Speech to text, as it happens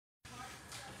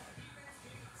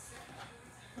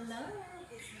Hello.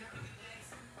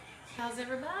 How's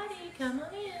everybody? Come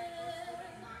on in.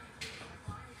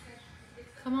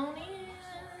 Come on in.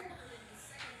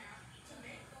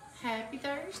 Happy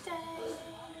Thursday.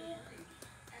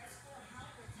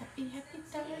 Happy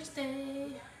Thursday.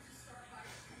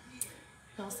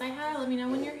 Y'all say hi. Let me know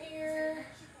when you're here.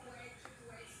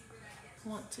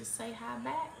 Want to say hi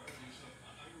back?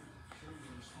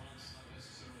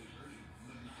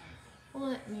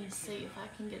 Let me see if I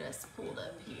can get us pulled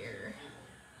up here.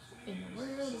 In the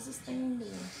world is this thing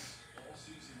doing?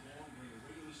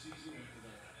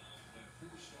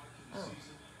 Oh.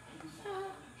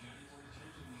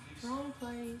 Wrong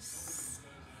place.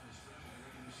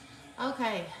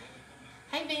 Okay.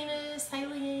 Hey Venus. Hey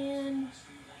Leanne.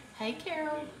 Hey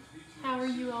Carol. How are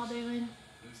you all doing?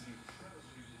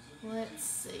 Let's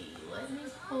see. Let me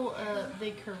pull up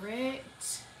the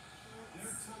correct.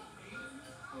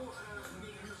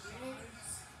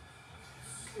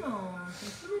 Come on,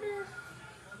 computer.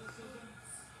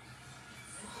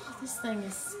 Oh, this thing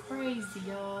is crazy,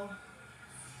 y'all.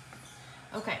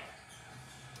 Okay.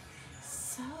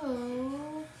 So,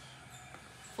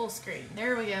 full screen.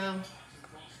 There we go.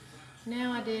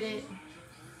 Now I did it.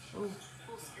 Oh,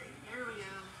 full screen. There we go.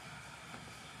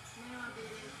 Now I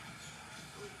did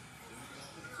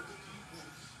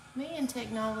it. Me and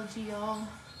technology, y'all.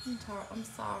 I'm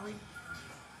sorry.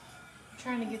 I'm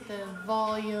trying to get the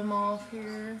volume off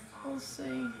here. We'll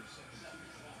see.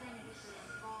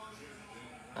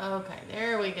 Okay,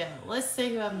 there we go. Let's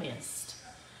see who I missed.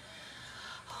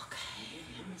 Okay,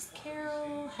 Miss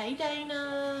Carol. Hey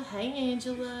Dana. Hey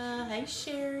Angela. Hey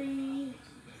Sherry.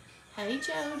 Hey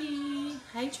Jody.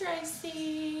 Hey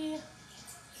Tracy.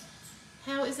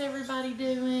 How is everybody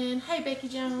doing? Hey Becky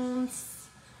Jones.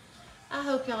 I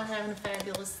hope y'all are having a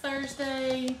fabulous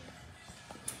Thursday.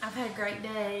 I've had a great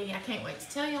day. I can't wait to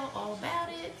tell y'all all about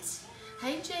it.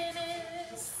 Hey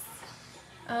Janice.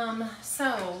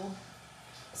 So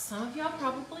some of y'all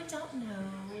probably don't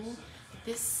know,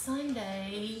 this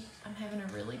Sunday I'm having a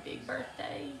really big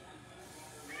birthday.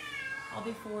 I'll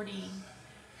be 40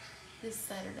 this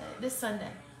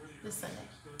Sunday.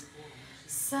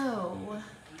 So,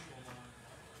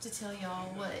 to tell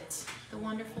y'all what the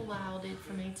wonderful Lyle did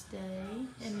for me today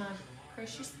and my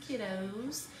precious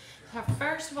kiddos.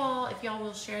 First of all, if y'all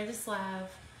will share this live,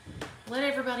 let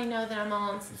everybody know that I'm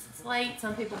on since it's late.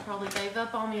 Some people probably gave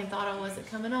up on me and thought I wasn't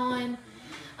coming on.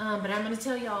 But I'm going to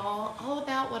tell y'all all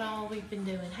about what all we've been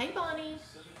doing. Hey, Bonnie.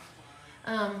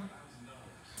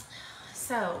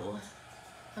 So,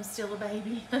 I'm still a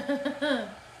baby. Oh,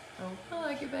 I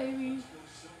like it, baby.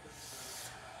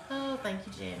 Oh, thank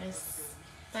you, Janice.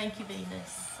 Thank you,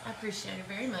 Venus. I appreciate it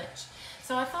very much.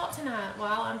 So I thought tonight,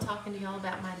 while I'm talking to y'all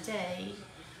about my day,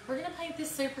 we're going to paint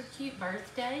this super cute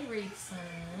birthday wreath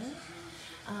sign.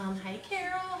 Hey,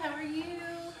 Carol. How are you?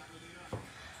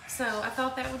 So I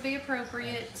thought that would be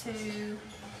appropriate to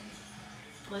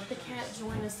let the cat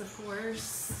join us, of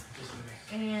course.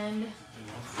 And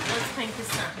let's paint this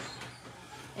sign.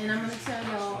 And I'm going to tell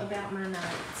y'all about my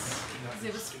nights, because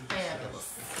it was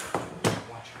fabulous.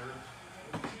 Watch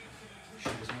her. She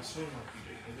does not swim like you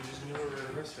do. Maybe just more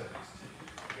the rest of us.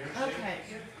 Okay.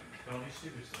 Don't be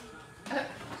stupid.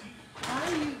 Why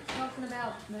are you talking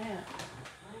about that?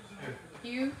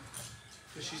 You?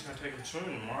 Because she's not taking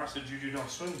swimming tomorrow. I said you do not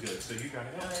swim good, so you got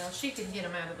to help. Well, she can get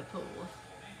them out of the pool.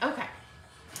 Okay.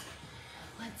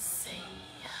 Let's see.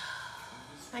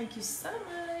 Thank you so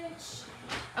much.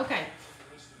 Okay.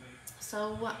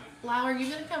 So, Lyle, are you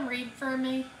going to come read for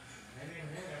me?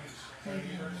 Maybe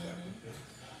in a minute.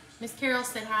 Miss Carol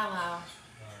said hi, Lyle.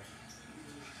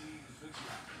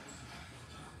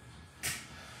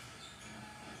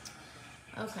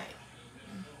 Okay.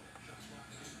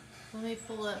 Let me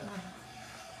pull up my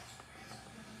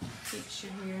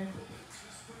picture here.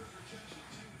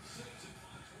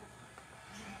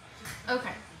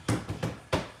 Okay.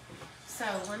 So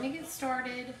let me get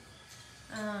started.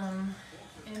 And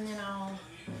then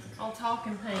I'll talk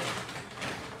and paint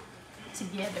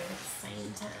together at the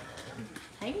same time.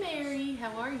 Hey Mary,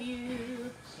 how are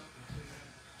you?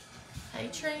 Hey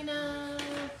Trina.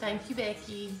 Thank you,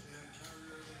 Becky.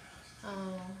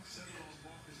 Oh.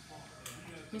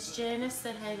 Miss Janice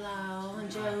said hey, Lyle,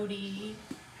 and Jody.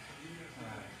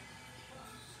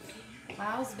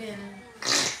 Lyle's been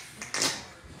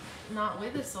not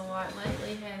with us a lot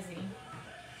lately, has he?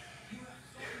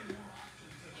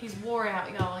 He's wore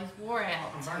out, y'all. He's wore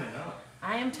out. I'm burning up.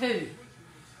 I am too.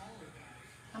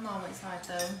 I'm always hot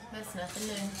though. That's nothing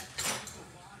new.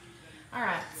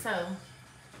 Alright, so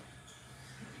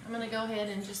I'm gonna go ahead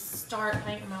and just start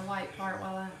painting my white part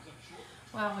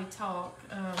while we talk.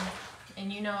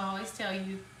 And you know I always tell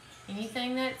you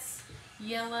Anything that's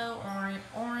yellow or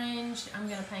orange, I'm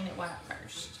gonna paint it white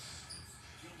first.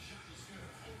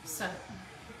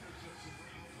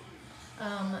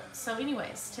 So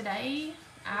anyways, today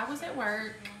I was at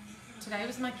work. Today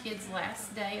was my kid's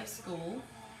last day of school.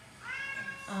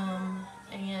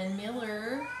 And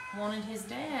Miller wanted his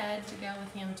dad to go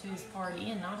with him to his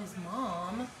party and not his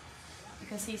mom,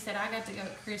 because he said, I got to go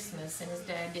at Christmas and his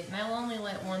dad didn't. They'll only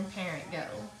let one parent go,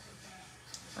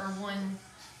 or one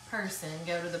person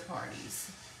go to the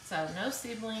parties. So no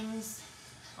siblings,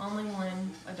 only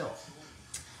one adult.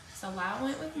 So Lyle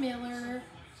went with Miller,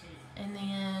 and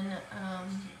then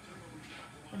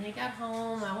when he got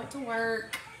home, I went to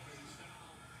work,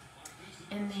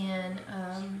 and then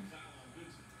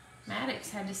Maddox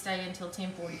had to stay until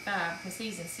 10:45 because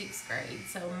he's in 6th grade.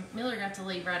 So Miller got to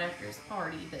leave right after his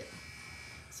party, but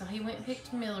so he went and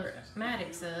picked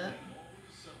Maddox up,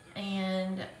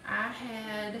 and I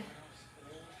had,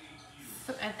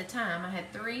 at the time, I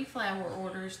had 3 flower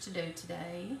orders to do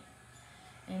today.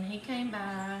 And he came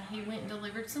by, he went and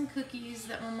delivered some cookies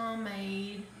that my mom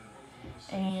made,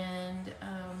 and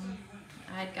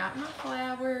I had got my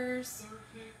flowers,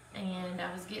 and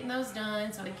I was getting those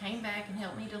done, so he came back and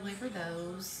helped me deliver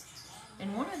those.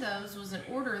 And one of those was an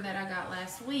order that I got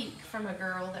last week from a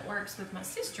girl that works with my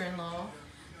sister-in-law.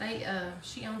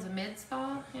 She owns a med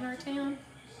spa in our town,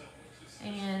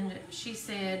 and she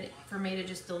said for me to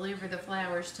just deliver the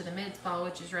flowers to the med spa,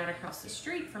 which is right across the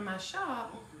street from my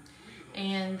shop,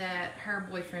 and that her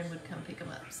boyfriend would come pick them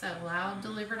up. So I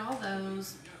delivered all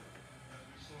those.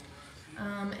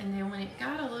 And then when it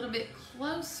got a little bit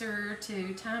closer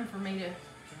to time for me to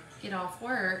get off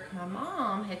work, my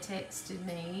mom had texted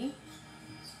me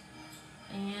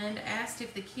and asked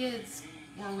if the kids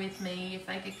were with me, if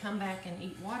they could come back and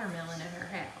eat watermelon at her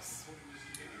house.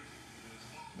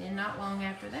 Then not long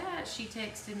after that, she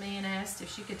texted me and asked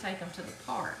if she could take them to the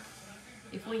park,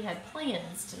 if we had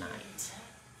plans tonight.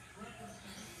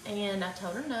 And I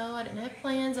told her no, I didn't have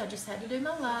plans, I just had to do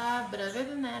my live, but other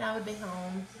than that, I would be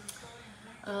home.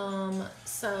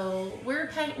 So we're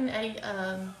painting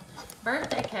a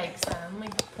birthday cake sign. Let me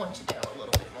point you down a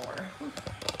little bit more.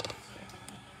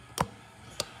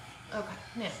 Okay,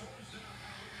 now,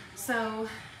 so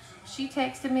she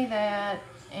texted me that,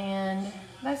 and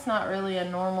that's not really a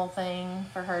normal thing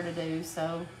for her to do,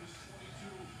 so,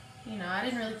 you know, I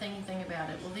didn't really think anything about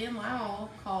it. Well, then Lyle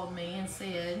called me and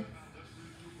said,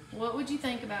 what would you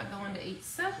think about going to eat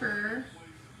supper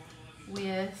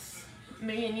with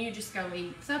me and you, just go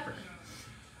eat supper?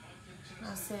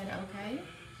 I said, okay,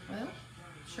 well,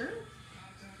 sure.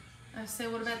 I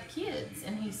said, what about the kids?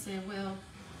 And he said, well,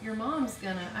 your mom's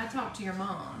gonna, I talked to your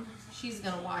mom, she's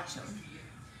gonna watch them.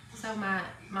 So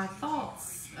my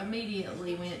thoughts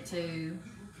immediately went to,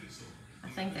 I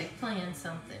think they planned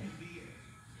something.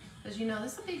 Because, you know,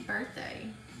 this is a big birthday.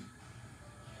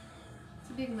 It's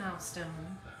a big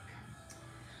milestone.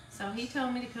 So he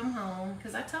told me to come home,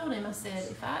 because I told him, I said,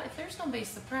 if there's going to be a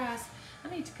surprise, I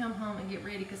need to come home and get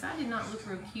ready, because I did not look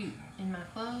real cute in my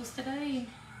clothes today,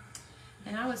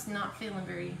 and I was not feeling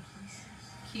very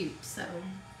cute. So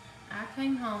I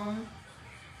came home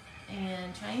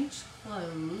and changed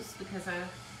clothes, because I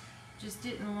just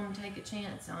didn't want to take a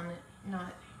chance on it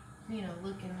not, you know,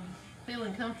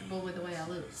 feeling comfortable with the way I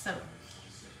looked. So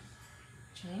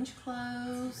changed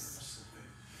clothes,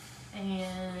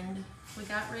 and we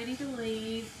got ready to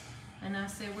leave, and I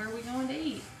said, where are we going to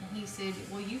eat? And he said,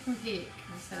 well, you can pick.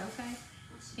 I said, okay.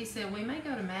 He said, we may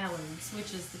go to Mallory's,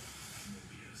 which is the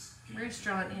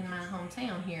restaurant in my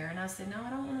hometown here. And I said, no, I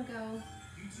don't want to go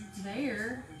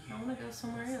there. I want to go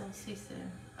somewhere else. He said,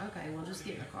 okay, we'll just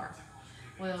get in the car.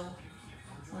 Well,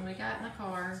 when we got in the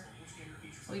car,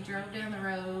 we drove down the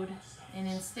road, and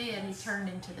instead he turned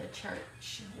into the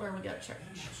church, where we go to church.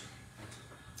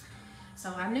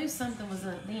 So I knew something was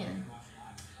up then.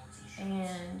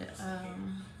 And of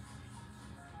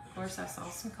course I saw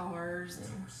some cars,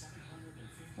 and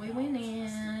we went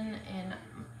in, and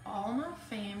all my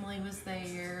family was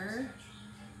there.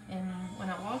 And when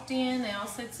I walked in, they all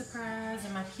said surprise,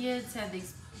 and my kids had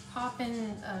these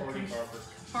popping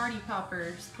party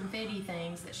poppers, confetti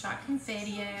things that shot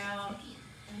confetti out.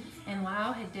 And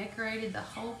Lyle had decorated the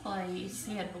whole place.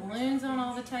 He had balloons on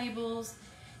all the tables,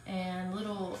 and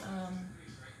little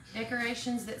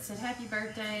decorations that said happy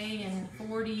birthday and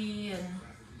 40, and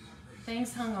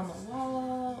things hung on the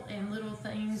wall, and little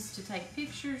things to take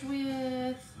pictures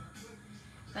with.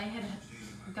 They had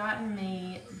gotten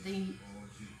me the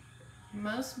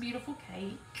most beautiful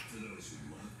cake,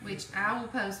 which I will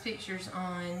post pictures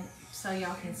on so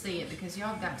y'all can see it, because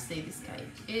y'all got to see this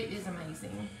cake. It is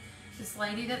amazing. this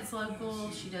lady that's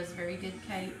local. She does very good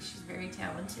cake. She's very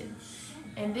talented.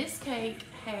 And this cake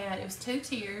had, it was 2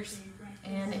 tiers,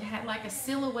 and it had like a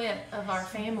silhouette of our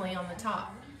family on the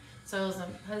top. So it was a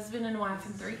husband and wife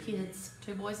and 3 kids,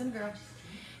 2 boys and a girl.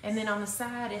 And then on the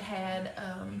side it had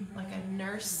like a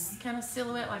nurse kind of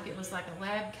silhouette, like it was like a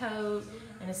lab coat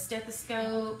and a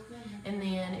stethoscope. And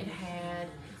then it had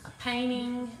a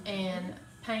painting and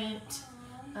paint,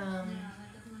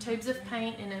 tubes of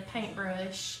paint and a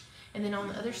paintbrush. And then on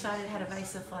the other side it had a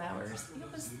vase of flowers.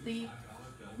 It was the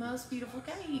most beautiful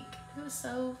cake. It was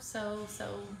so, so,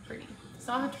 so pretty.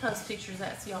 So I'll have to post pictures of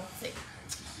that so y'all can see.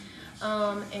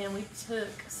 And we took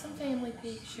some family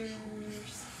pictures.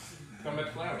 Come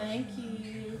back flowers. Thank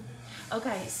you.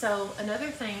 Okay, so another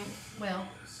thing, well,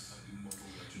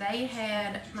 they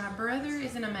had, my brother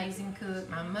is an amazing cook.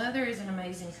 My mother is an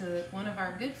amazing cook. One of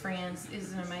our good friends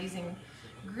is an amazing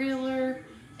griller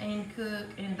and cook.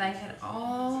 And they had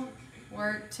all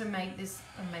worked to make this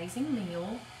amazing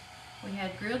meal. We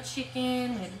had grilled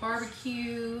chicken, we had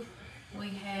barbecue, we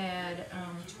had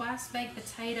twice baked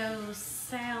potatoes,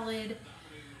 salad,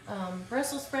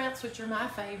 Brussels sprouts, which are my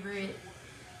favorite.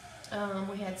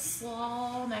 We had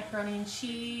slaw, macaroni and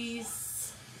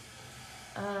cheese,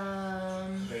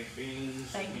 Baked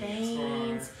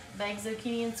beans, baked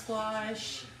zucchini and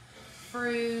squash,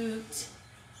 fruit.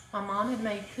 My mom had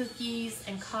made cookies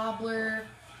and cobbler,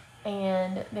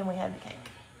 and then we had the cake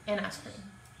and ice cream.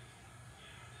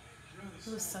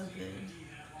 It was so good.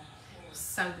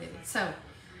 So good. So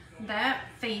that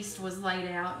feast was laid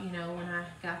out, you know, when I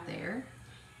got there.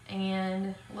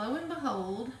 And lo and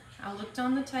behold, I looked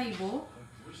on the table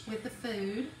with the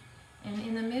food, and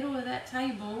in the middle of that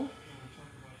table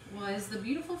was the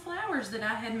beautiful flowers that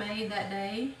I had made that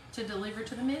day to deliver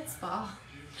to the med spa.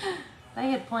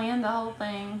 They had planned the whole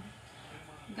thing,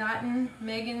 gotten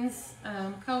Megan's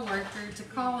co-worker to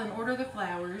call and order the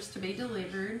flowers to be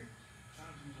delivered.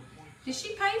 Did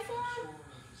she pay for them?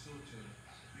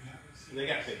 They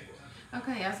got paid for it.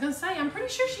 Okay, I was going to say, I'm pretty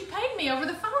sure she paid me over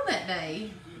the phone that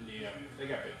day. Yeah, they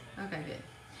got paid. Okay, good.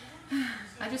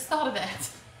 I just thought of that.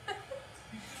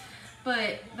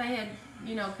 But they had,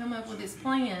 you know, come up with this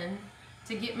plan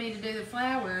to get me to do the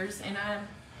flowers, and I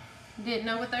didn't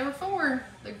know what they were for.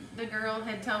 The girl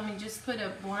had told me just put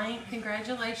a blank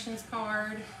congratulations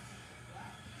card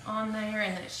on there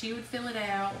and that she would fill it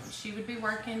out. She would be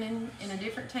working in a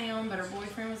different town, but her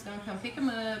boyfriend was going to come pick them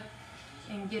up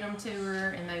and get them to her,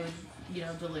 and they would, you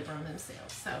know, deliver them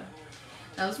themselves. So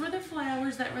those were the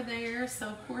flowers that were there. So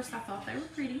of course I thought they were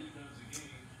pretty.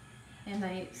 And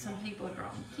some people had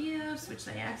brought me gifts, which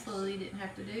they absolutely didn't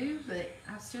have to do, but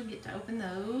I still get to open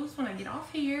those when I get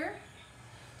off here.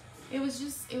 It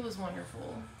was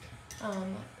wonderful. I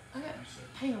got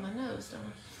pain on my nose,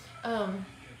 don't I?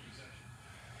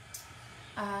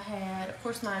 I had, of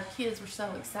course, my kids were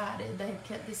so excited. They had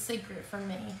kept this secret from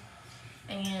me.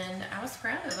 And I was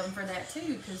proud of them for that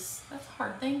too, because that's a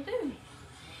hard thing to do.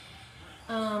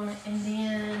 And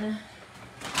then,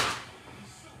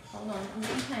 hold on, I'm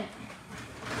getting paint.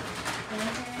 And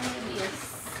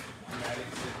this. Maddox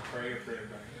said prayer for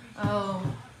everybody. Oh,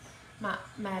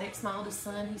 Maddox, my oldest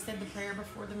son, he said the prayer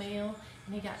before the meal,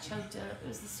 and he got choked up. It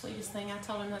was the sweetest thing. I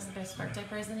told him that's the best birthday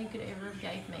present he could ever have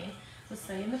gave me, was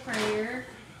saying the prayer.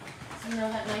 You know,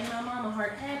 that made my mama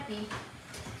heart happy.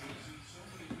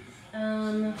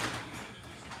 Hold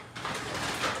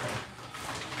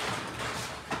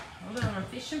on, I'm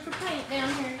fishing for paint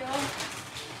down here, y'all.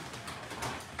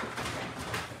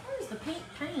 Where's the pink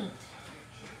paint?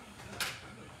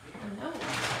 I know.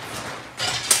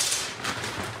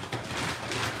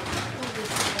 Pull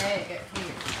this bag up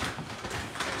here.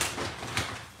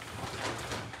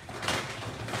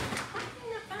 Why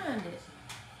can't I find it?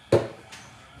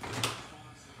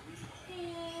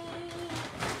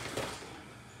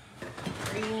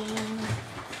 Green,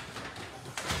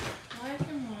 black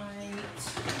and white.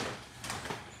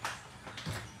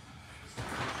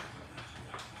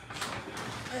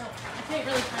 Well, I can't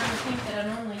really find the pink that I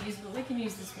normally use, but we can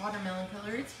use this watermelon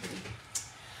color. It's pretty.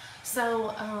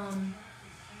 So,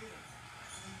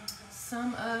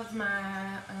 some of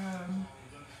my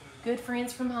good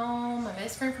friends from home, my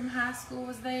best friend from high school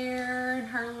was there, and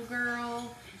her little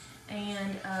girl,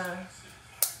 and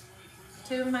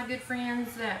 2 of my good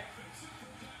friends that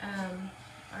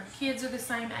our kids are the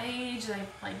same age. They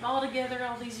played ball together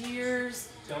all these years.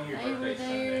 Tell me your They were birthday's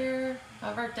there. Sunday.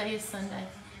 My birthday is Sunday.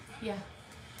 Yeah.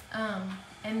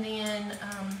 And then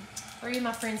 3 of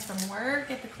my friends from work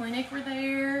at the clinic were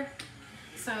there.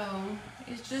 So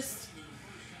it's just,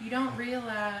 you don't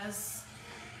realize,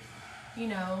 you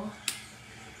know,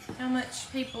 how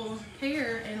much people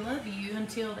care and love you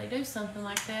until they do something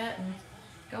like that and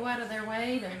go out of their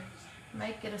way to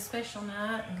make it a special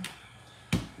night. And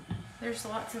there's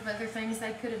lots of other things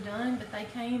they could have done, but they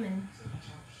came and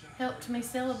helped me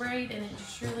celebrate, and it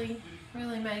just really,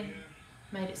 really made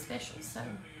it special. So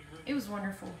it was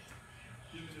wonderful.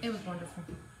 It was wonderful.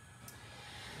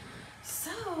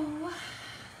 So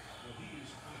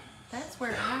that's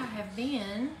where I have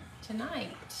been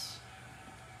tonight.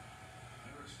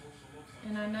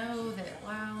 And I know that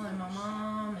Lyle and my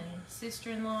mom and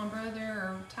sister-in-law and brother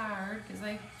are tired because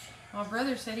my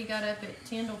brother said he got up at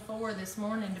 10 till 4 this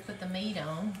morning to put the meat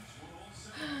on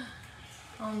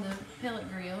the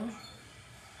pellet grill.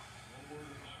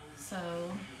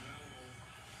 So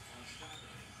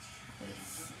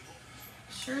it's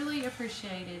surely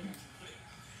appreciated.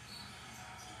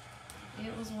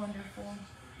 It was wonderful.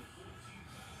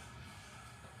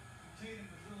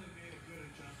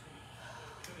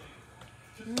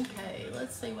 Okay,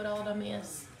 let's see what all I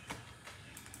missed.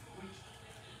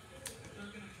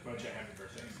 Bunch of happy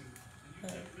birthday.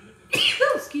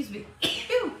 Excuse me.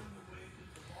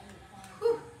 Whew.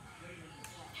 I'm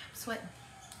sweating.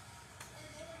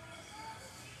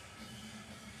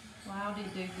 Wow,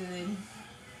 did do good.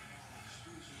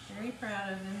 Very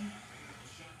proud of him.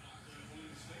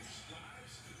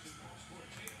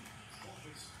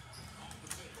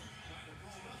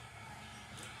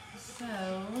 So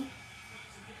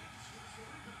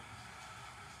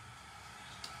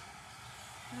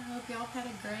I hope y'all had a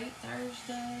great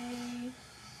Thursday.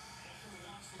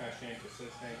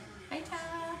 Hey Ty,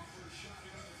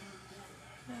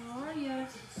 how are you?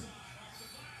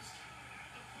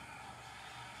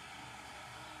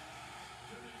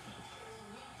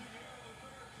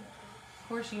 Of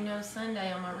course, you know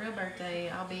Sunday on my real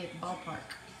birthday, I'll be at the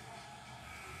ballpark.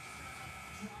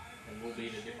 And we'll be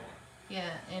at a different one.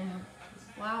 Yeah, and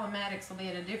Lyle and Maddox will be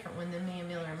at a different one than me and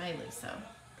Miller and Maylee, so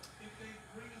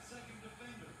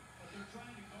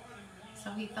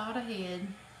he thought ahead.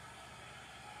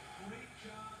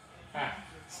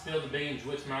 Spill the beans.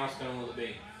 Which milestone will it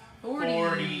be?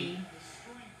 40.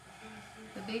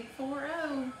 The big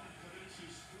 4-0.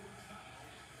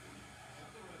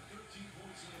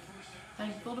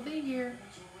 Thankful to be here.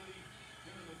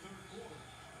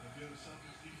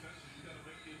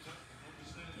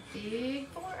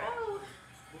 Big 4-0.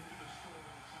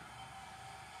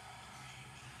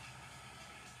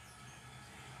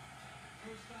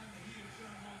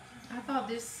 I thought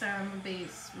this would be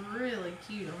really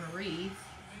cute on a wreath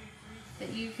that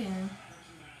you can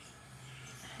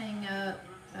hang up.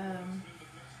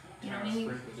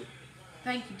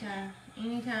 Thank you, Ty.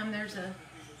 Anytime there's a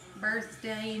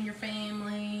birthday in your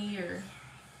family, or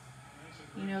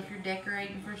if you're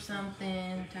decorating for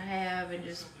something to have, and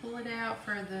just pull it out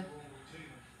for the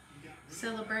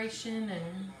celebration.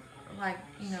 And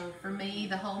for me,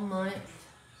 the whole month,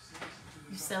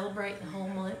 you celebrate the whole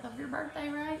month of your birthday,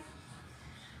 right?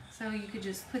 So you could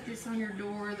just put this on your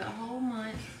door the whole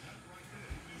month.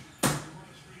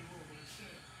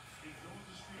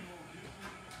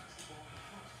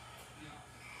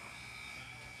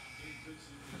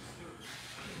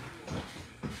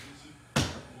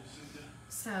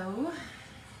 So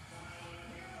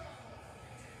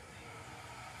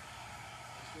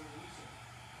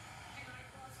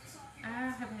I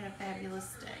have had a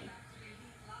fabulous day.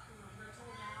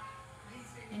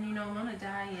 And I'm on a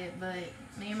diet, but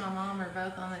me and my mom are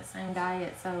both on that same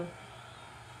diet, so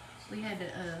we had to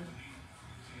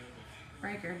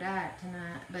break our diet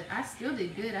tonight. But I still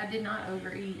did good. I did not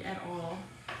overeat at all.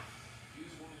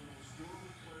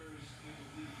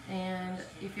 And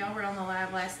if y'all were on the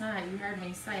live last night, you heard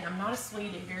me say I'm not a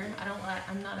sweet eater.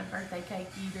 I'm not a birthday cake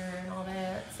eater and all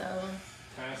that. So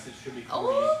It should be 40,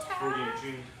 oh, 40 in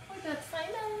June. We got the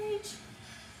same age.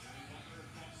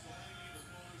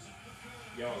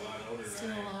 Y'all a lot older. Still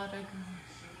a lot of growing.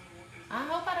 I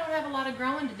hope I don't have a lot of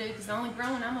growing to do, because the only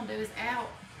growing I'm going to do is out.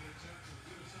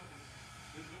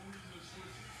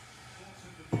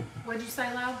 What'd you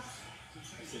say, Lyle?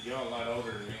 I said y'all a lot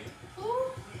older than me.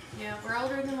 Ooh. Yeah, we're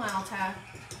older than Lyle, Ty.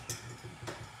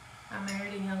 I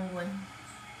married a young one.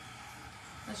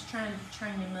 Let's try and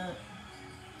train him up.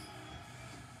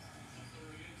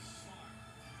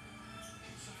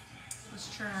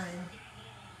 Let's try him.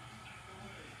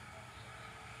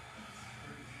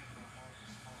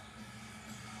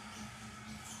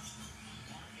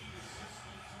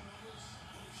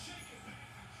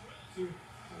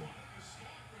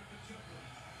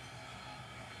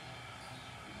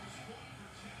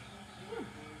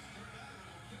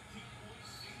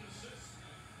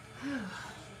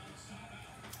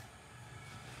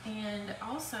 And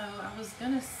also, I was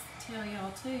gonna tell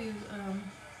y'all too.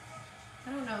 I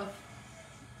don't know if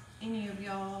any of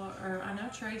y'all, or I know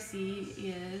Tracy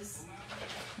is,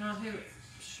 not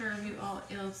sure who all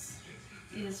else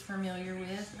is familiar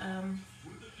with.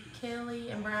 Kelly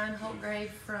and Brian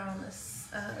Holtgrave from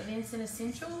Vincent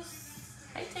Essentials.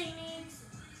 Hey, Teeny.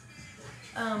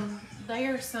 They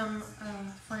are some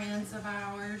friends of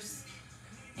ours,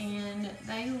 and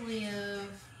they live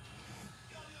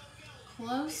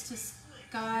close to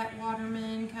Scott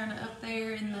Waterman, kind of up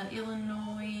there in the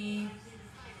Illinois.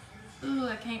 Ooh,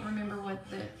 I can't remember what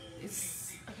the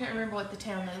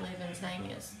town they live in's name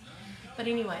is. But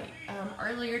anyway,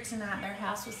 earlier tonight their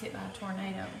house was hit by a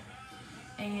tornado,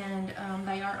 and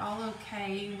they are all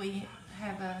okay. We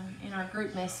have in our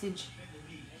group message.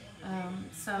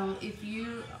 So if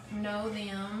you know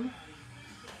them,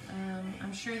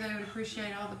 I'm sure they would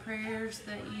appreciate all the prayers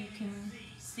that you can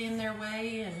send their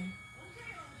way. And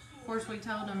of course, we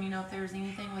told them, if there was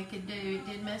anything we could do. It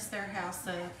did mess their house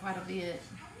up quite a bit.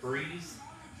 Breeze,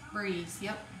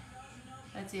 yep,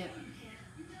 that's it.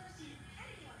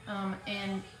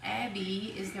 And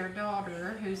Abby is their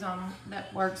daughter,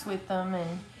 that works with them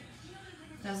and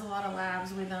does a lot of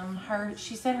lives with them.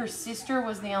 She said her sister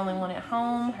was the only one at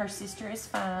home. Her sister is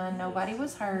fine. Nobody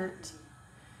was hurt,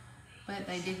 but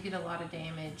they did get a lot of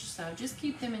damage. So just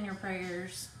keep them in your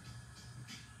prayers.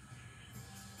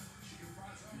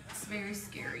 It's very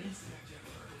scary.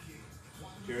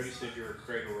 You already said you're a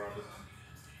cradle robber.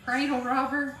 Cradle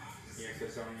robber? Yeah,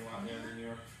 because I'm a lot younger than you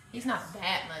are. He's not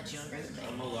that much younger than me.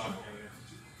 I'm a lot younger.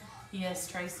 Yes,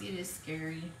 Tracy, it is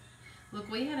scary. Look,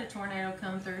 we had a tornado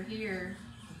come through here.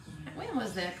 When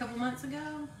was that? A couple months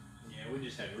ago? Yeah, we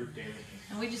just had roof damage.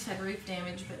 And we just had roof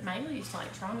damage, but Maylee's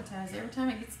like traumatized. Every time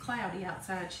it gets cloudy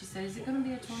outside, she says, "Is it going to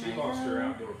be a tornado?" She lost her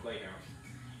outdoor playhouse.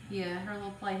 Yeah, her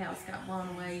little playhouse got blown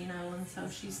away, and so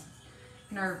she's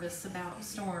nervous about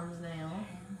storms now.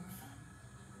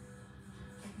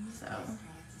 So.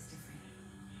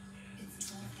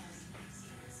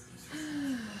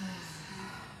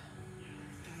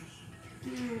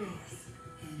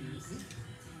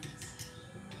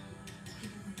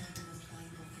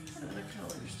 What other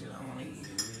colors do I want to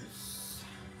use?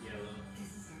 Yellow.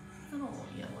 I don't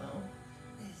want yellow.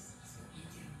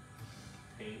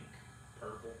 Pink.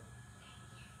 Purple.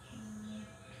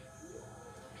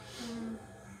 I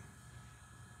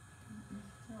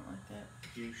don't like that.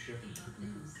 Fuchsia.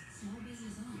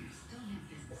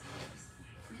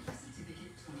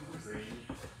 Green.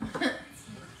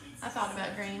 I thought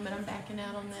about green, but I'm backing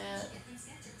out on that.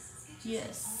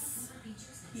 Yes.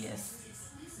 Yes.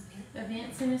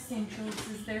 Events and Essentials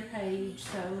is their page,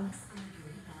 so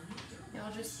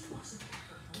y'all just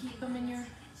keep them in your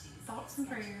thoughts and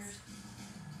prayers.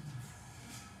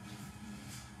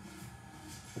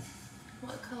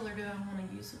 What color do I want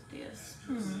to use with this?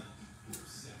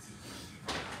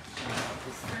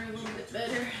 This through a little bit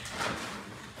better.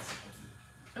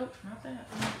 Oh, not that.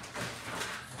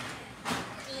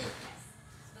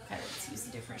 Okay, let's use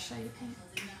a different shade of pink.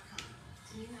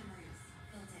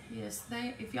 Yes,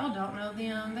 if y'all don't know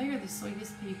them, they are the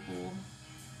sweetest people.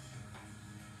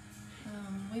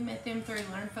 We met them through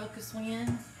Learn, Focus,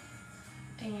 Win,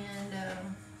 and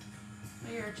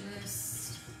they are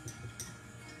just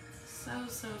so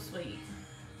sweet.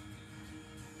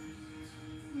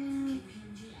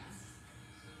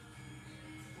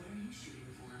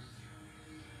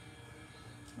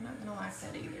 I'm not gonna like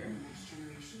that either.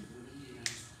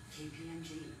 KPMG,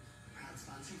 proud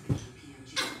sponsor of the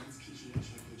KPMG Women's PGA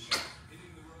Championship.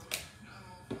 I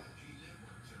don't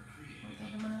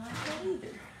think I'm gonna like that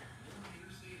either.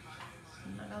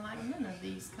 I'm not gonna like none of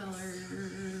these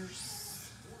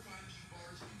colors.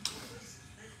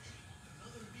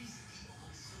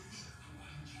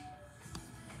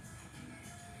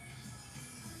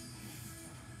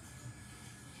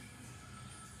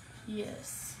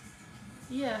 Yes.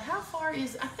 Yeah, how far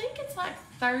is, I think it's like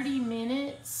 30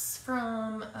 minutes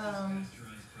from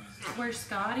where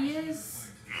Scott is.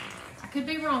 I could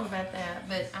be wrong about that,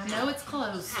 but I know it's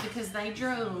close because they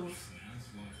drove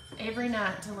every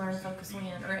night to Learn, Focus,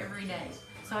 Win, or every day.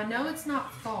 So I know it's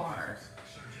not far,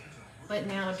 but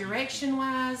now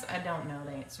direction-wise, I don't know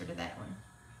the answer to that one.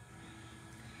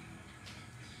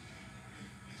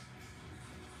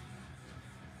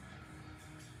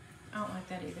 I don't like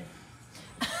that either.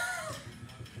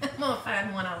 I'm gonna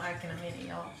find one I like in a minute,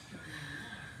 y'all.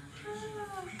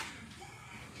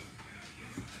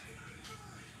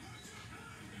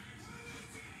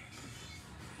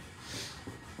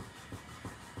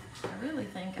 I really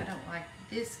think I don't like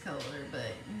this color,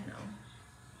 but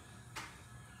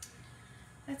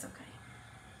that's okay.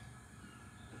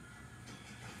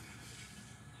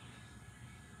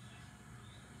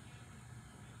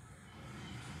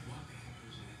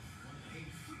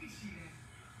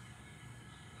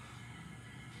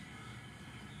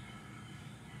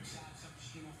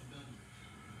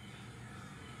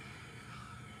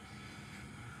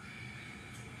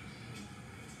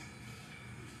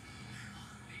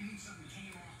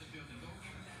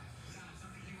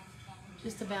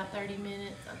 Just about 30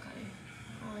 minutes. Okay.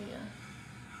 Oh yeah.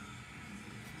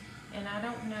 And I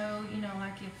don't know,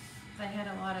 like if they had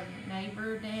a lot of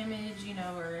neighbor damage,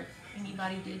 or if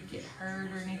anybody did get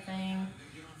hurt or anything.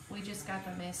 We just got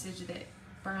the message that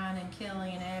Brian and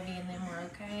Kelly and Abby and them were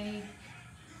okay.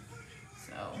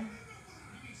 So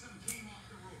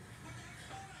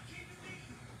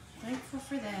thankful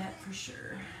for that for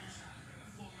sure.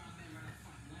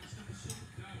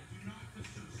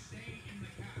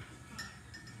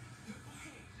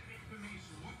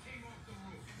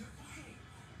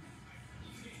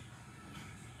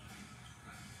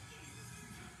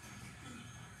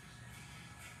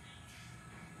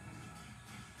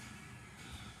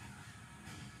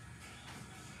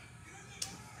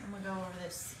 I'm gonna go over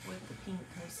this with the pink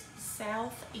because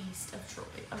southeast of Troy.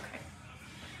 Okay.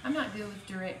 I'm not good with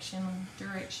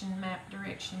map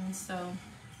directions, so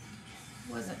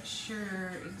wasn't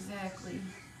sure exactly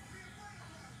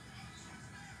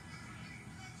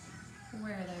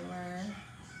where they were.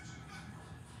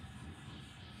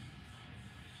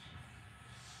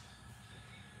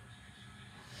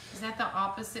 Is that the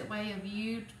opposite way of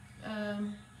you,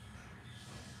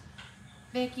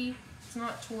 Becky? It's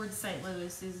not towards St.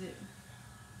 Louis, is it?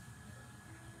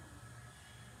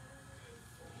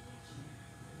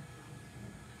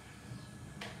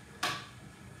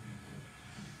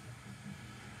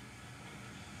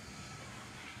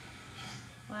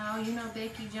 Wow, you know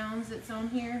Becky Jones that's on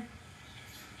here?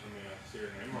 I mean, I see her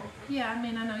name all the time. Yeah, I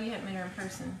mean, I know you haven't met her in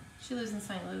person. She lives in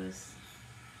St. Louis.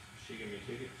 She give me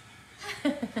tickets.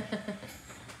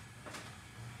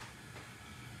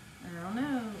 I don't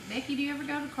know. Becky, do you ever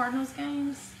go to Cardinals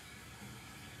games?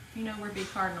 You know we're big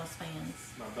Cardinals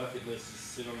fans. My bucket list is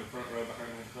sit on the front row behind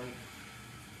home plate.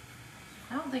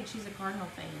 I don't think she's a Cardinal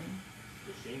fan.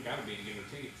 But she ain't gotta be to give me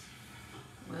tickets.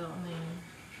 Well, I mean,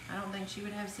 I don't think she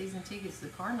would have season tickets to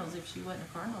the Cardinals if she wasn't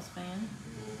a Cardinals fan.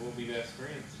 We'll be best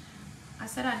friends. I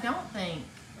said I don't think.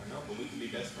 I know, but we can be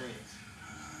best friends.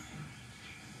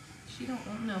 She don't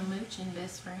want no mooching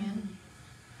best friend.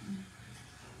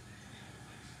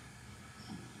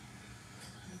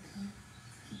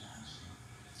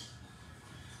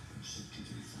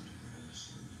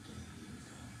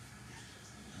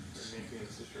 Her nephew and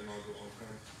sister-in-law go all the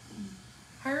time.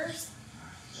 Hers?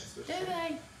 That's what Do she-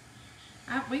 they?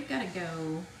 We've got to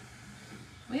go.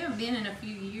 We haven't been in a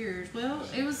few years. Well,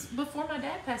 it was before my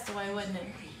dad passed away, wasn't it?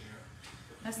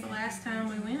 That's the last time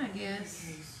we went, I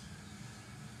guess.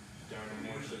 Donna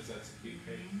Moore says that's a cute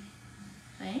cake.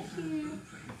 Thank you.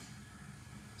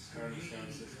 Stony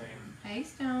Stone says hey. Hey,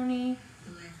 Stony.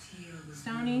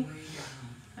 Stony,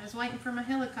 I was waiting for my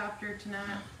helicopter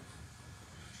tonight.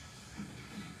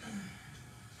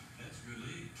 That's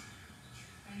relief.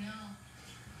 I know.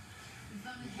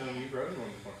 So you've rode in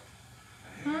one before.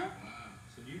 Huh?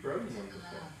 So you've rode in one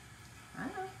before. I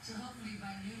know. So hopefully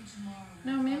by noon tomorrow.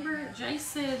 No, remember, Jay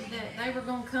said that they were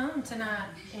going to come tonight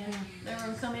and they were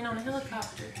going to come in on a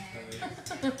helicopter.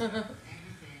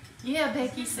 Yeah,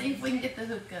 Becky, see if we can get the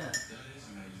hookup.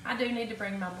 I do need to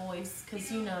bring my boys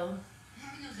because,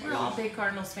 we're all big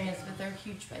Cardinals fans, but they're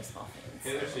huge baseball fans.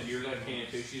 Heather said you're left-handed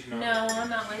too. She's not. No, I'm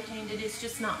not left-handed. It's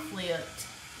just not flipped.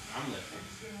 I'm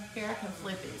left-handed. Here, I can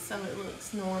flip it so it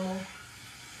looks normal.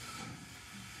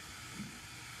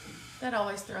 That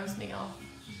always throws me off.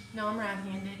 No, I'm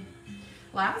right-handed.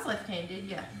 Well, I was left-handed.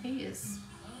 Yeah, he is.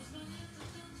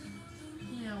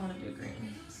 Yeah, I want to do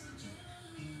green.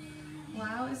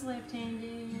 Lyle is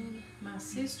left-handed. My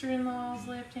sister-in-law is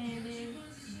left-handed.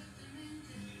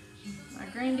 My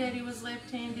granddaddy was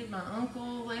left-handed. My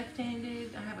uncle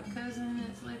left-handed. I have a cousin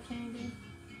that's left-handed.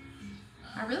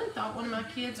 I really thought one of my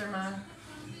kids or my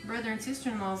brother and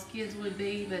sister-in-law's kids would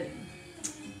be, but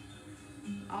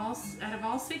out of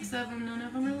all 6 of them, none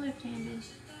of them are left-handed.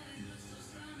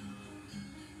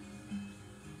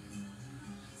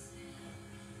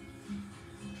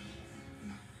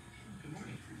 Good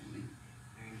morning, Freely.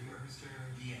 And you are Mr.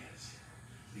 Diaz.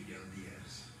 Miguel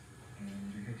Diaz. And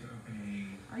you're here to open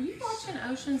Are you watching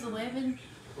Ocean's 11?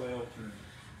 12.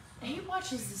 He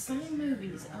watches the same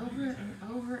movies over and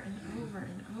over and over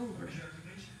and over. What's your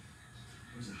occupation?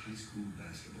 I was a high school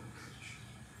basketball coach.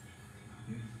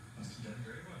 You must have done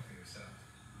very well for yourself.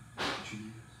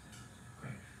 Truly?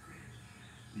 Great.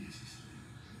 Let me ask you something.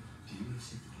 Do you have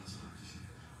safe deposit boxes here?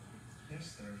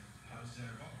 Yes, they're housed in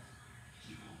our vault.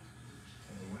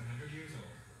 Over 100 years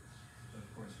old. Of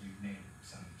course, we've made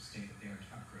some state-of-the-art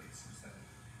upgrades since then.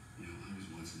 I was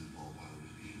once in the vault while it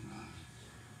was being robbed.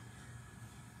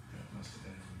 That must have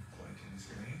been quite an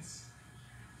experience.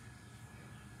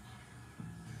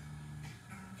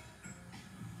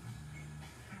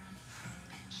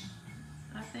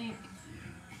 I think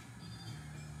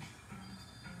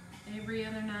Every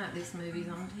other night this movie's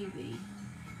on TV.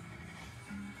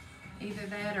 Either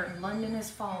that or London is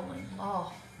Falling.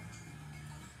 Oh.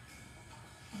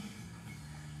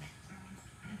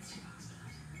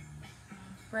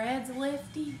 Brad's a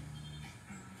lefty.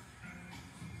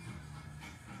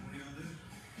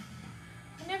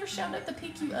 I never showed up to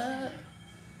pick you up.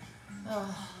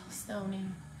 Oh, Stoney.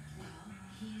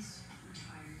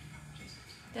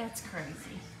 That's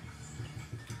crazy.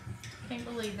 Can't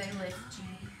believe they left you.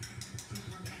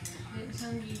 Didn't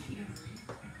come get you.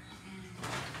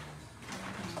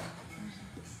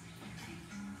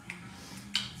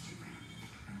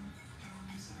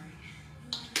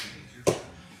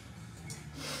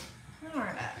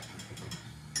 Alright.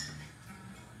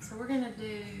 So we're gonna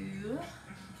do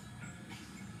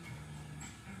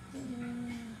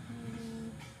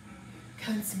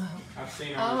Gunsmoke. I've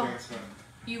seen all Oh. of Gunsmoke.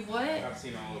 You what? I've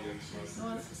seen all of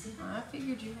Gunsmoke. Well, I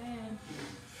figured you had.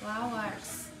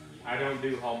 Lilacs. I don't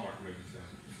do Hallmark movies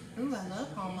though. Ooh, I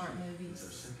love Hallmark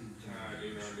movies. I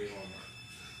do not do Hallmark.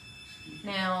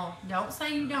 Now, don't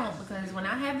say you don't, because when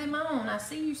I have them on, I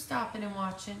see you stopping and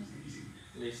watching.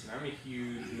 Listen, I'm a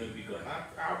huge movie buff.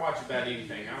 I watch about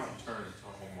anything. I don't turn it to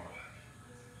Hallmark.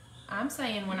 I'm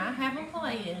saying when I have them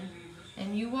playing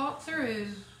and you walk through,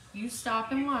 you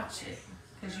stop and watch it,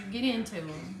 because you get into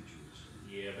them.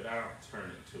 Yeah, but I don't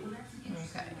turn it to it.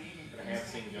 Okay. But I have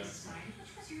seen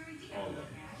Gunsmoke. All of them.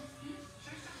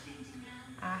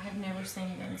 I have never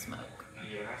seen Gunsmoke.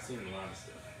 Yeah, but I've seen a lot of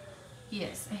stuff.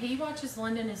 Yes, he watches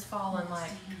London is Falling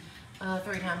like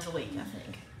 3 times a week, I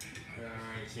think.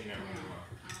 I ain't seen that one in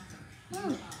a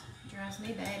while. Ooh, drives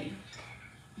me batty.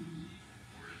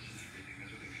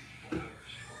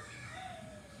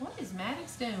 What is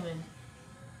Maddox doing?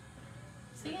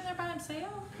 Is he in there by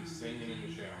himself? He's singing in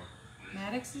the shower.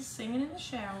 Maddox is singing in the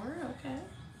shower, okay.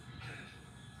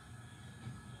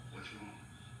 What's wrong?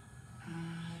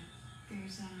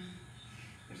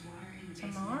 There's water in the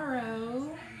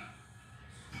Tomorrow,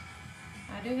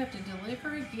 I do have to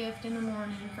deliver a gift in the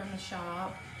morning from the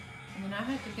shop, and then I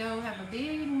have to go have a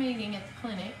big meeting at the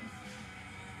clinic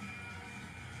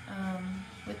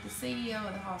with the CEO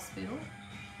of the hospital.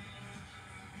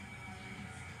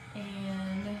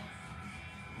 And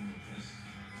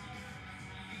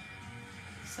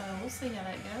so we'll see how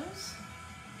that goes.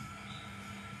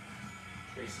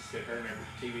 Tracy said her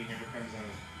TV never comes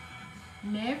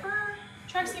on. Never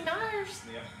Tracy Myers,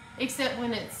 Yep. except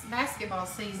when it's basketball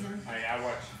season. I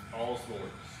watch all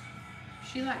sports.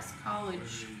 She likes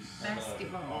college I love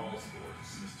basketball. all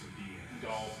sports.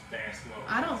 Golf, basketball.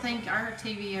 I don't think our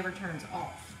TV ever turns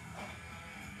off.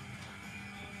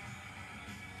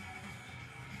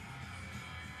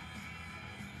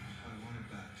 I want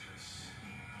it back, Tris.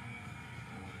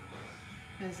 I want it back.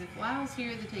 Because if Lyle's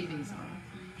here, the TV's on.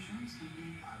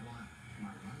 I want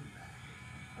my money back.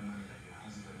 The money that your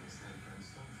husband and his 10 friends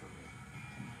stole from me.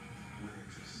 With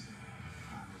interest.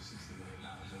 $160 million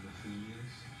over 3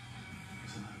 years.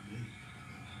 It's a lot of money.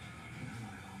 And I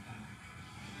want it all back.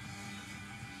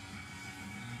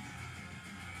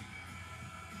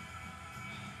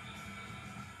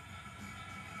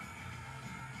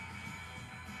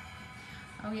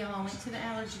 Oh, y'all, I went to the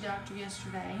allergy doctor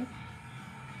yesterday.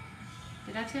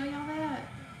 Did I tell y'all that?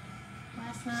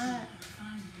 Last night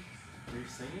Are you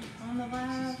singing? on the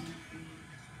live?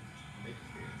 Make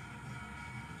it good.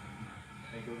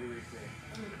 Hey, go get refill.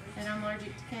 And I'm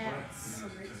allergic to cats.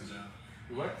 Turns out,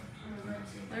 What?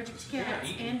 Allergic to cats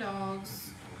and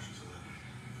dogs.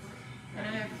 And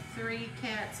I have 3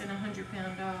 cats and a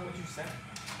 100-pound dog. What'd you say?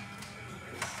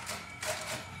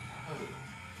 Oh,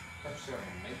 that's so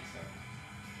make something.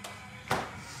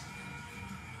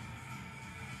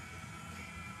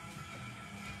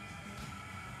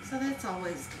 So that's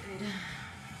always good.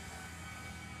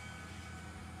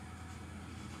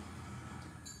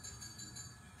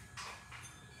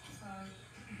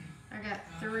 I got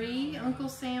 3 Uncle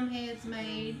Sam heads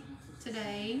made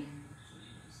today.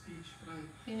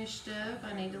 Finished up.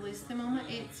 I need to list them on my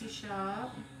Etsy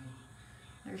shop.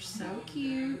 They're so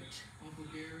cute.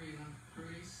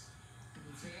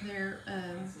 They're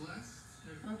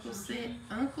Uncle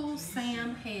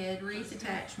Sam head wreath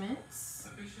attachments.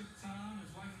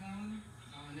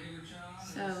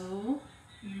 So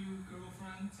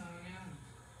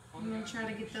I'm gonna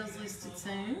try to get those listed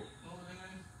soon.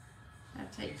 I'll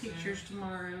take pictures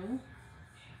tomorrow.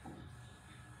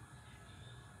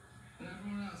 And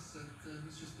everyone else that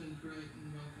has just been great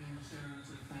in welcoming Sarah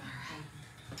to the family.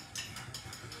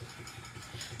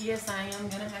 Yes, I am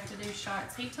gonna have to do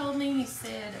shots. He told me, he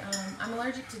said, I'm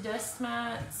allergic to dust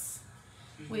mites,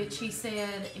 which he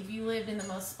said if you lived in the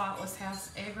most spotless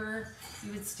house ever,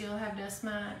 you would still have dust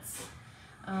mites.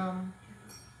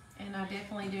 And I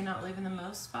definitely do not live in the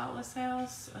most spotless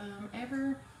house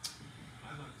ever.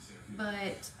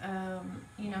 But,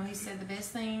 you know, he said the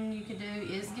best thing you could do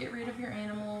is get rid of your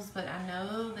animals, but I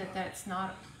know that that's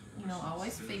not, you know,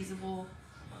 always feasible.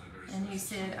 And he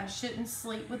said I shouldn't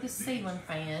sleep with a ceiling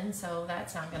fan, so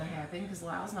that's not going to happen because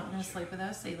Lyle's not going to sleep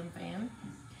without a ceiling fan.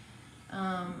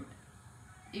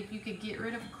 If you could get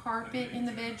rid of carpet in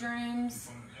the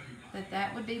bedrooms,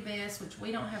 that would be best, which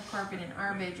we don't have carpet in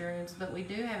our bedrooms, but we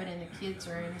do have it in the kids'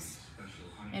 rooms.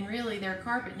 And really, their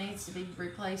carpet needs to be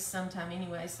replaced sometime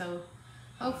anyway, so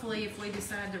hopefully if we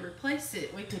decide to replace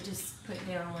it, we could just put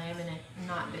down laminate and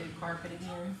not do carpet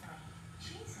again.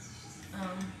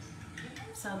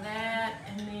 So that,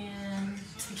 and then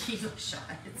tequila shot.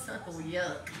 It's so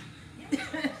yuck.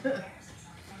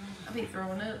 I'll be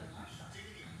throwing up.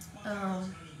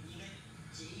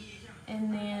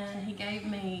 And then he gave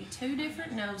me 2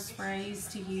 different nose sprays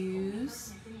to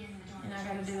use. And I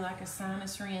got to do like a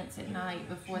sinus rinse at night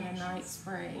before the night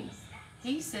spray.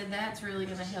 He said that's really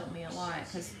going to help me a lot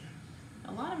because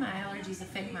a lot of my allergies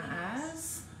affect my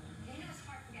eyes.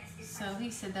 So he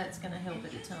said that's going to help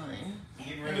it a ton.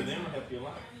 Getting rid of them will help you a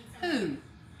lot. Who?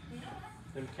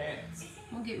 Them cats.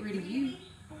 We'll get rid of you.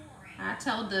 I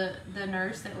told the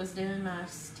nurse that was doing my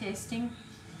testing,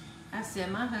 I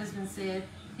said, my husband said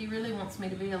he really wants me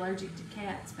to be allergic to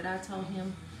cats, but I told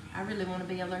him I really want to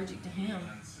be allergic to him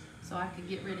so I could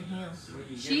get rid of him.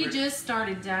 She just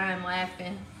started dying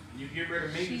laughing. You get rid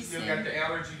of me, you still got the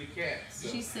allergy to cats. So.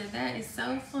 She said, that is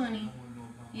so funny.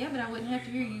 Yeah, but I wouldn't have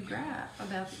to hear you gripe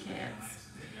about the cats.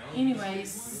 Anyways,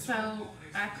 so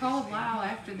I called Lyle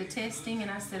after the testing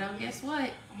and I said, oh, guess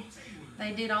what?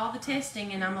 They did all the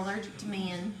testing and I'm allergic to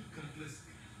men.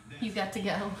 You got to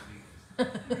go.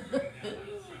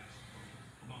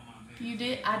 You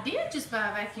did? I did just buy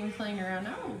a vacuum cleaner, I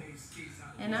know.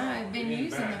 And I've been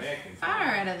using the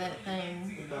fire out of that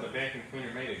thing. I thought a vacuum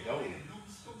cleaner made of gold.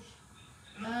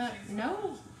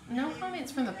 No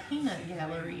comments from the peanut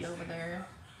gallery over there.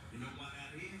 You know why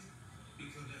that is?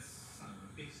 Because that son of a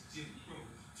bitch Jim Crow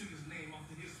took his name off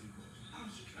the history books. How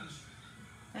much country?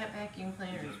 That vacuum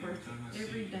cleaner is worth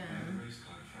every dime.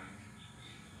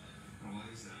 Why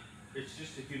is that? It's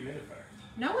just a humidifier.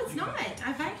 No, it's not.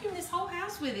 I vacuumed this whole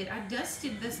house with it. I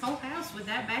dusted this whole house with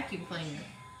that vacuum cleaner.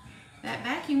 That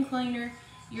vacuum cleaner,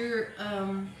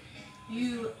 when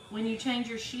you change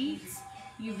your sheets,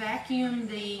 you vacuum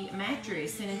the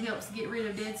mattress and it helps get rid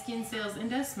of dead skin cells and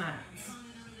dust mites.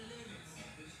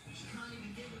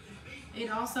 It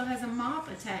also has a mop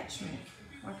attachment,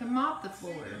 where I can mop the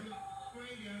floor.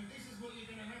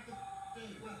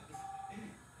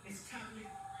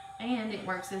 And it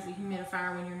works as a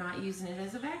humidifier when you're not using it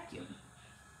as a vacuum.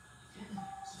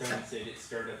 Stone said it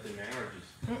stirred up them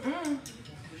allergies.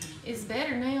 It's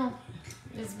better now.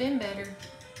 It's been better.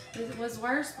 It was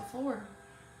worse before.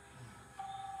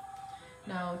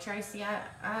 No, Tracy,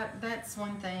 that's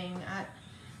one thing.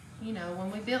 You know, when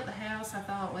we built the house, I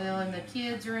thought, well, in the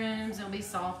kids' rooms, they'll be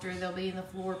softer. They'll be in the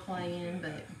floor playing.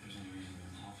 But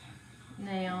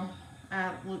now,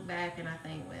 I look back and I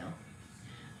think, well,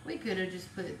 we could have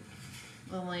just put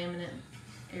the laminate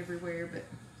everywhere, but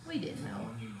we didn't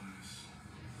know.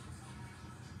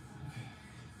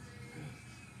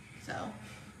 So,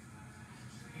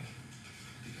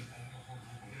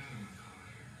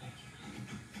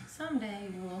 someday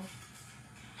we'll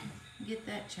get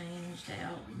that changed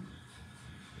out.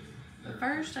 But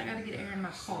first, I gotta get air in my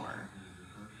car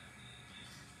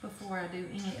before I do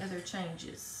any other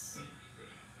changes.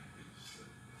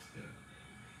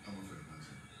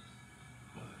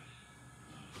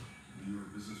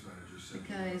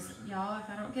 Because, y'all, if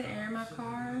I don't get air in my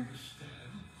car,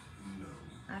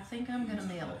 I think I'm gonna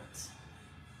melt.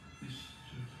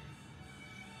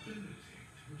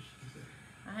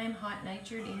 I am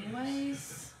hot-natured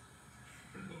anyways.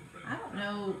 I don't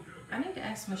know. I need to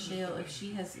ask Michelle if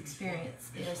she has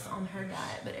experienced this on her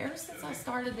diet. But ever since I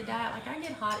started the diet, like, I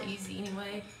get hot easy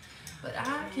anyway. But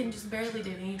I can just barely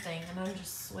do anything, and I'm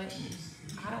just sweating.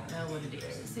 I don't know what it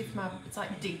is. If it's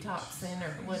like detoxing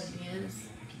or what it is.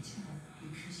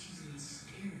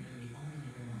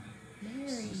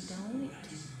 Mary, don't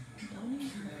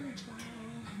encourage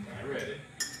Lyle. I read it.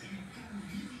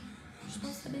 You're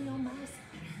supposed to be on my side.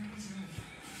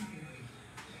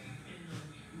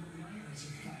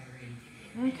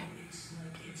 Okay.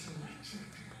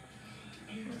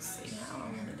 Let's see how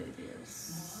I'm gonna do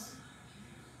this.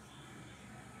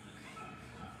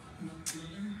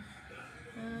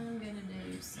 I'm gonna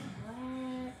do some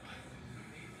black.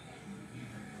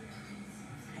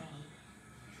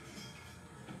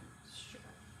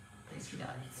 These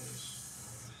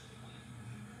dots.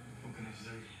 What can I is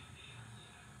everything.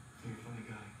 You're a funny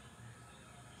guy.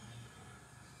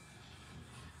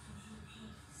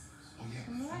 Oh yeah,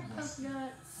 Some white Wesley.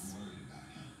 coconuts. I'm worried about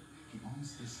him. He owns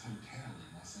this hotel in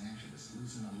Los Angeles,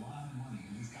 losing a lot of money,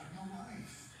 and he's got no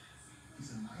life.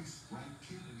 He's a nice, bright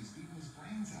kid, but he's beating his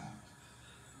brains out.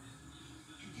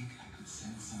 Do you think I could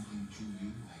send something to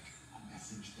you, like a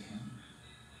message to him?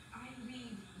 I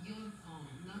read your phone,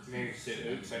 not Mary said,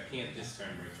 oops, I can't this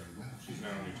time, Rachel. She's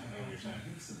not on your side.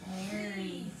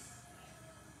 Mary.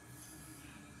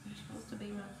 You're supposed to be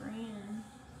my friend.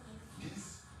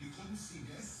 This? You couldn't see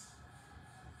this?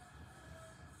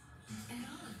 At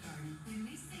Olive Garden, when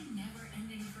we say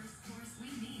never-ending first course, we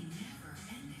mean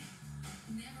never-ending.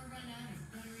 Never run out of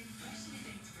buttery, freshly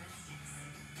baked breadsticks.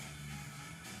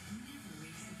 Never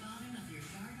reach the bottom of your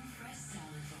garden-fresh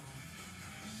salad bowl.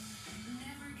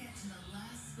 Never get to the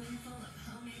last spoonful of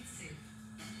homemade soup.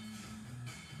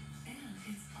 And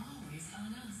it's always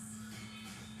on us.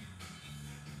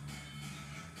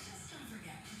 Just don't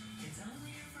forget, it's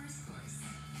only your first course.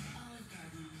 Olive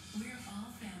Garden, we're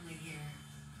all family here.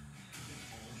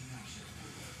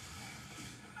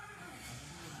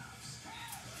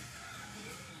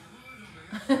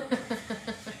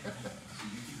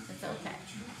 It's okay.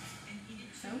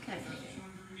 It's okay.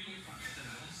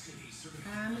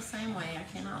 I'm the same way. I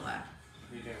cannot lie.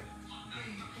 You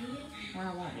don't. When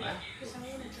I won't lie. We'll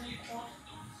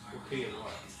tell you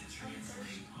what.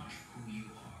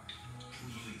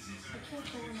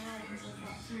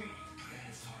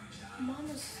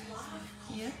 Mama's live.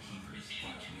 Yeah.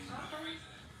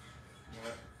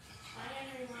 What?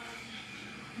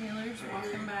 Miller's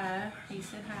walking by. He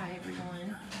said hi,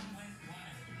 everyone.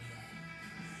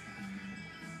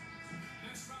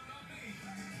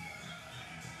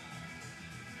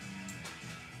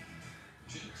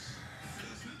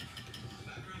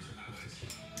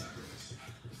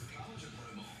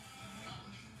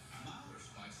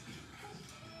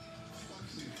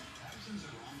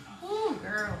 Ooh,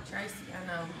 girl, Tracy, I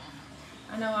know.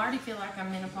 I already feel like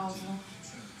I'm menopausal.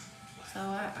 So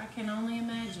I can only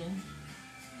imagine.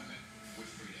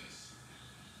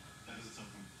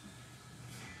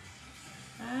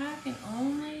 I can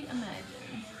only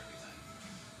imagine.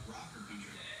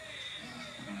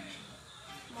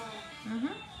 Mom,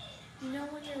 Mhm. you know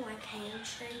when your like hand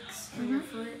shakes on your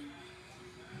foot?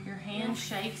 Your hand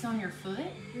shakes on your foot?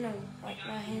 No, like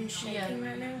my hand's shaking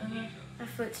right now. Uh-huh. My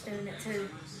foot's doing it too.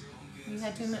 You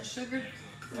had too much sugar?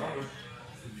 Oh,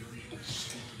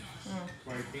 Mm.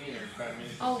 20 p or 5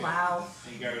 minutes. Oh, wow.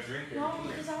 You got a drink or No,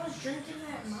 because I was drinking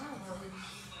that Milo.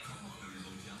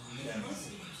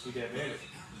 You diabetic.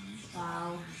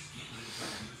 Wow.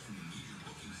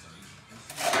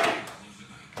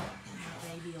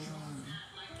 Baby alone.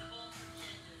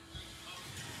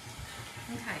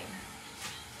 Okay.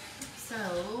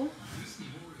 So,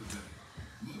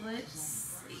 let's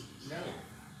see. No.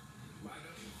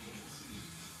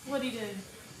 What do you do?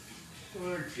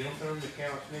 We're jumping on the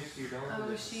couch next to your daughter.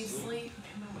 Oh, she's asleep.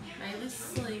 Maylee's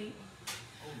asleep.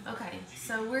 Okay,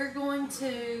 so we're going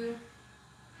to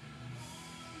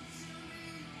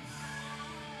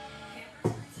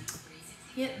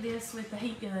hit this with the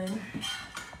heat gun,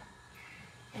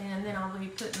 and then I'll be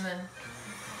putting the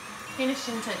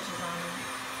finishing touches on it.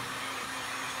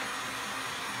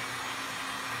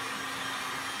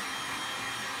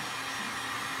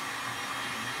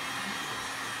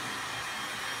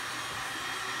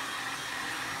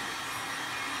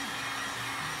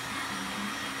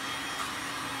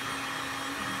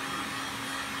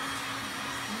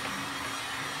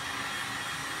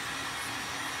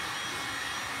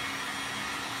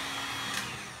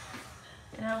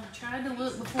 And I tried to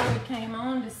look before we came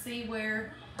on to see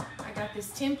where I got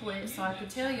this template so I could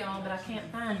tell y'all, but I can't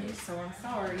find it, so I'm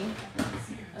sorry.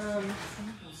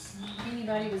 If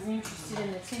anybody was interested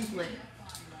in the template.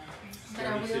 But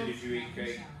I Stony said, will. did you eat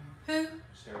cake? Who?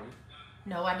 Stony.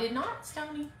 No, I did not,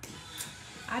 Stony.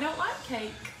 I don't like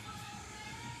cake.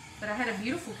 But I had a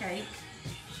beautiful cake.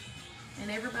 And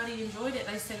everybody enjoyed it.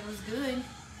 They said it was good.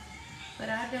 But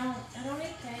I don't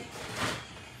eat cake.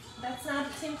 That's not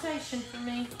a temptation for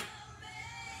me.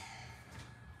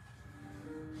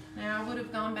 Now, I would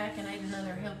have gone back and ate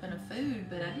another helping of food,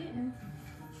 but I didn't.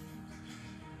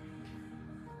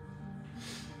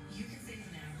 You can save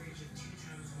an average of 2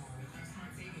 times more with our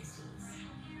smart savings tools.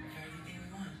 For everything we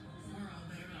want, we're all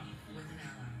better off with an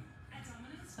ally. At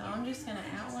Domino's, So I'm just going to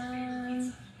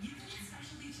outline you can get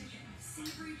specialty chicken,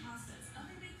 savory pastas,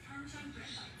 oven-baked Parmesan bread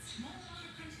bites, Moana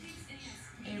crunch cakes, and yes,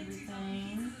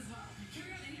 everything. as well. Carry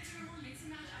out any turbo mix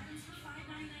and match items for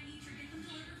 $5.99 each or get them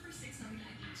delivered for $6.99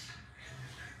 each.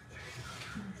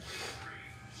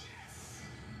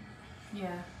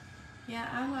 Yeah. Yeah,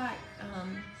 I like,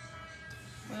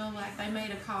 well, like they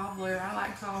made a cobbler. I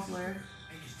like cobbler.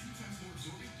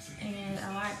 And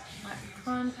I like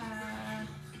pecan pie.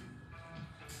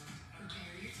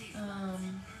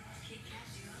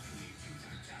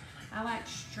 I like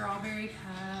strawberry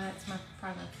pie. It's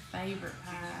probably my favorite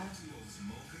pie.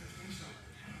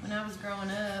 When I was growing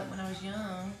up, when I was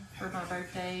young, for my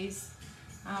birthdays,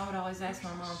 I would always ask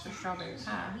my mom for strawberry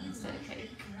pie instead of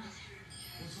cake.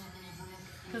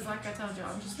 Because like I told you,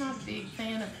 I'm just not a big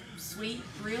fan of sweet,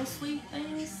 real sweet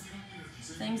things.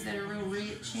 Things that are real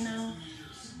rich, you know.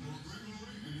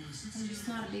 I'm just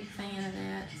not a big fan of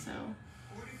that, so.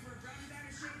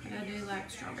 But I do like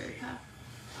strawberry pie.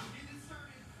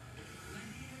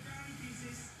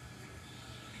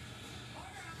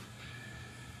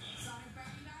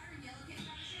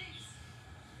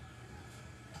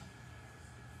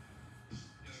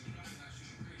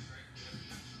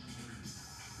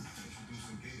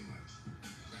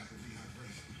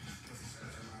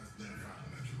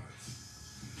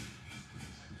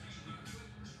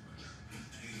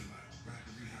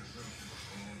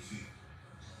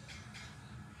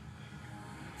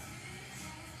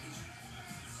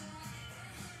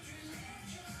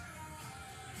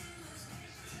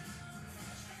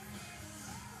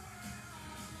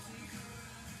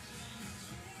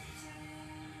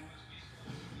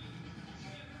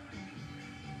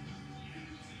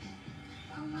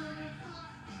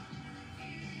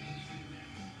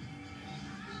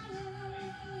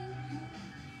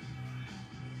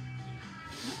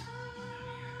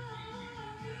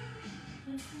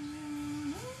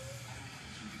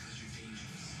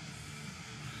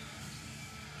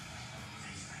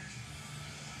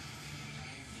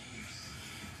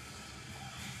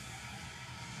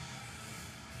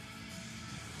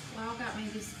 Lyle got me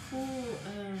this cool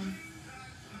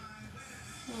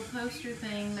little poster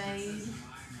thing made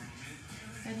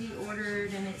that he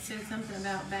ordered, and it said something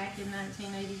about back in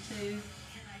 1982,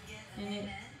 and it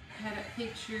had a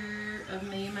picture of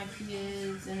me and my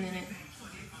kids, and then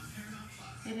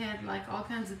it had like all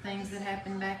kinds of things that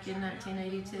happened back in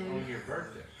 1982. On your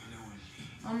birthday.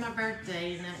 On my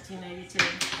birthday in 1982.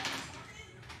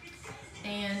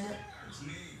 And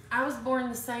I was born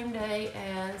the same day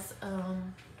as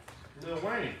Lil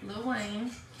Wayne. Lil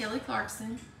Wayne, Kelly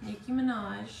Clarkson, Nicki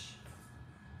Minaj.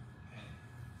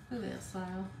 Who else,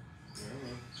 Lyle?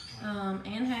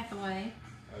 Anne Hathaway.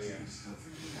 Oh yeah.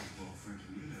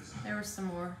 There were some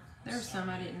more. There were some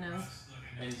I didn't know.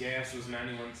 And gas was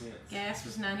 91 cents. Gas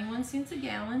was 91 cents a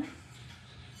gallon.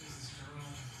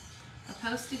 A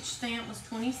postage stamp was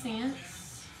 20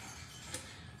 cents.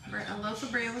 A loaf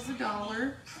of bread was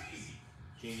 $1.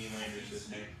 Jeannie Lander says,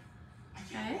 hey.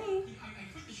 Hey.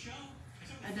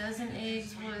 A dozen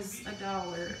eggs was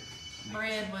 $1.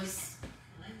 Bread was,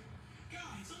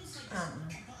 I don't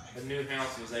know. A new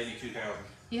house was $82,000.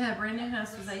 Yeah, a brand new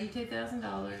house was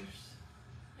 $82,000.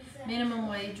 Minimum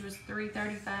wage was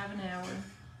 $3.35 an hour.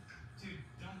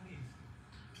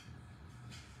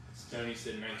 Stoney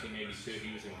said in 1982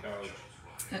 he was in college.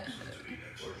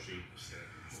 Or she.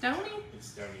 Stoney? It's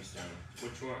Stoney Stone.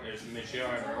 Which one? There's Michelle.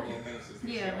 I don't know.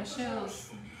 Yeah,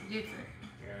 Michelle's different.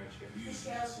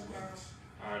 Gotcha.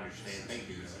 I understand. Thank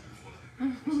you,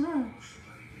 though.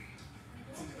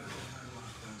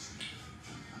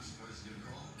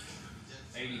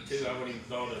 82, I wouldn't even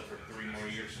thought of for 3 more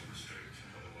years.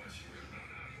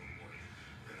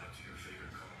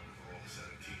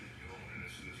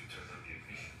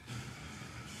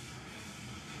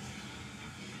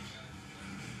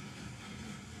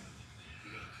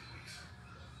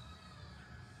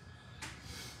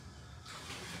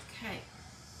 Okay.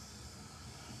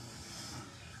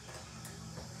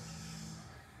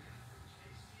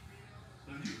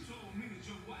 Now you told me that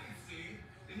your wife said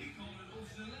that he called it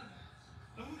Ocean 11.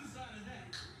 Now who decided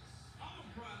that? I'm a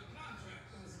private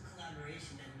contractor. It was a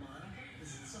collaboration, and Monica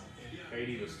was insulted.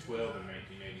 Katie was 12 in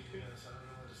 1982.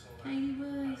 Katie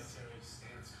was.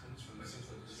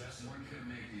 One could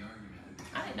make the argument.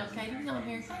 I didn't know Katie was on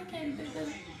here. Hi, Katie.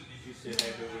 She said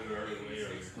happy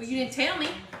earlier. Well, you didn't tell me.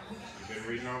 You've been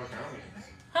reading all the comments.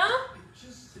 Huh?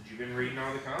 Said you've been reading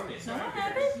all the comments. No, I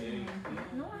haven't.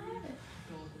 haven't. No, I haven't.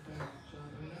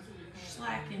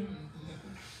 Slacking.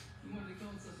 You want to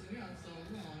call something else so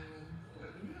long, and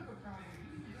when you have a problem,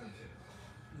 you have to.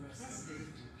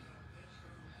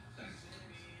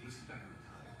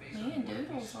 Me and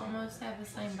Doodles almost have the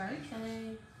same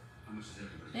birthday.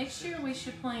 Next year we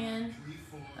should plan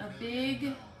a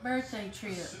big birthday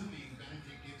trip. Assuming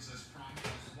benefit gives us prime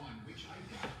plus 1, which I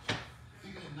doubt.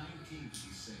 Figure 19 to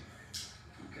be safe.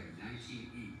 Okay, 19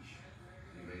 each.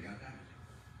 Anybody got that?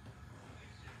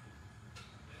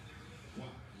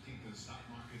 What? You think the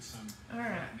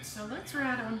Alright, so let's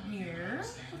write on here.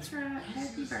 Let's write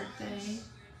happy birthday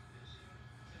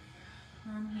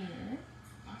on here.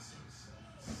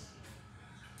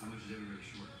 How much is everybody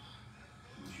short?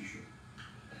 How much you short?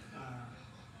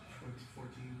 14.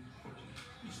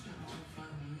 You spent all 5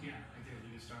 million? Yeah, I did.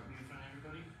 You can start me in front of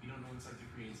everybody. You don't know what it's like to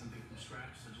create something from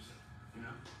scratch, so just, you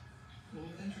know. Well,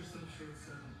 with interest, I'm sure it's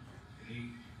 7.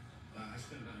 I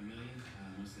spent about $1 million,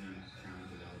 mostly on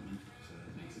talent development, so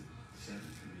that makes it 7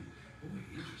 for me. Boy,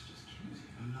 interest just kills you.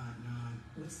 I'm not.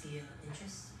 What's the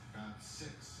interest? About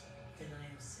 6. Then I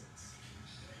have 6.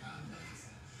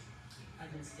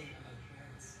 I've been staying with my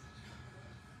parents.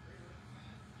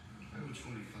 I go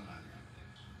 25.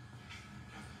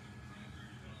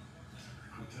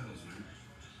 Hotels, man.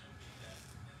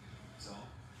 That's all.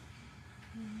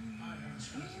 I haven't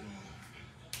spent it all,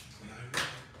 but I will.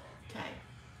 Okay.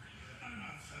 I'm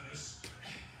not Phyllis.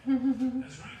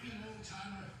 As ranking old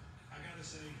timer, I gotta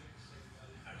say,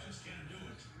 I just can't do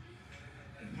it.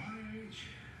 At my age,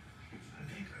 I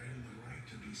think I earn the right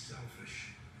to be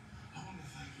selfish. I want to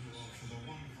thank you all for the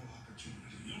wonderful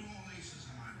opportunity. You're all aces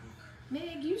in my book.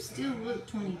 Meg, you still look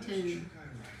 22. Check I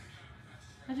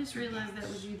write. I just realized that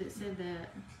was you that said that.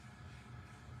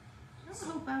 I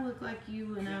hope I look like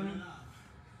you when I'm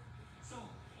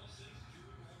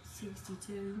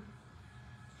 62.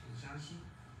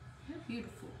 You're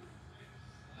beautiful.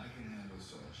 I can handle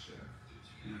sauce, chef.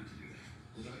 You don't have to do that.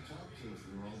 Would I talk to if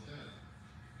we were all dead?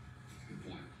 Good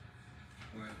point.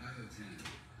 All right, I go 10.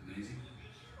 Amazing?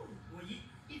 Well,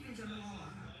 you can jump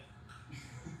along.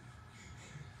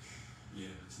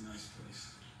 Yeah, it's a nice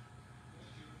place.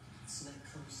 So that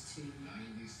comes to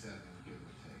 97, give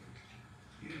or take.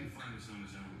 He didn't find us on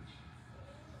his own.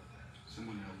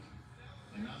 Someone helped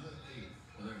him. Another 8.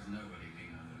 Well, there's nobody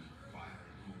being under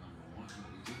violating rule number 1.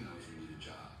 What we do know is we need a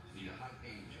job. We need a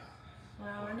high-paying job.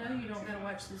 Well, I know you don't gotta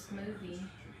watch this movie,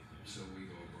 So we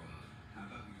go abroad. How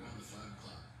about we go to 5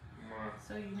 o'clock?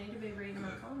 so you need to be reading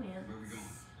my comments. Where are we going?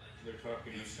 They're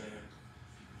talking to Santa.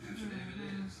 Amsterdam it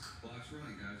is. Clock's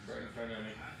running, guys. Right in front of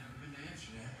me. I've never been to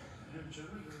Amsterdam. I never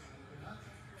joined her.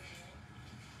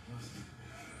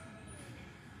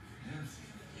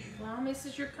 Well,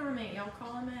 misses your comment. Y'all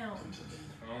call him out.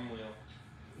 On Will.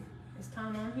 Is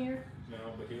Tom on here? No,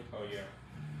 but he'll call you out.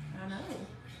 I know.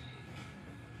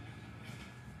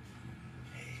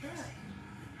 Right.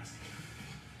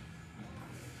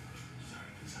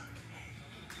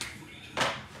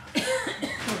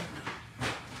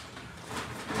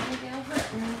 Gonna go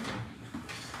hunting.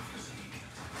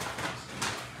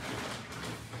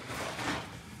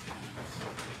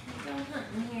 Go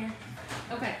hunting here.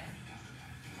 Okay.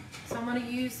 So I'm gonna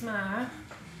use my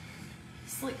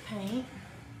slick paint.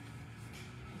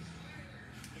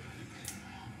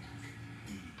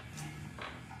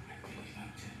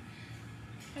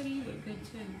 Hey, you look good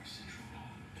too.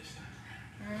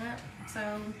 Alright, so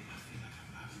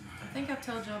I think I've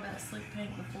told y'all about slick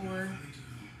paint before.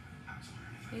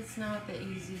 It's not the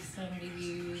easiest thing to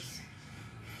use.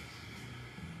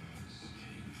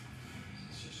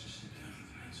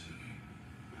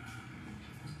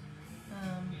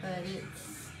 But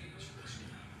it's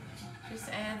just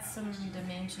adds some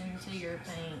dimension to your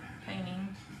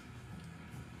painting.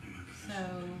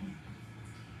 So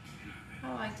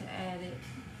I like to add it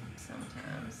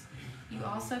sometimes. You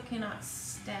also cannot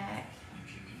stack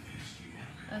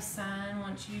a sign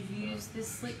once you've used this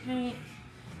slick paint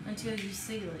until you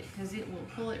seal it, because it will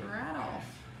pull it right off.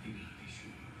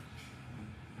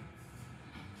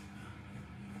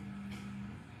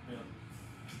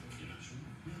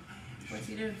 What's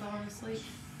he doing, falling asleep?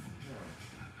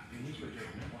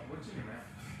 What's in your mouth?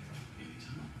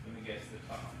 Let me guess the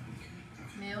top.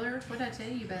 Miller, what'd I tell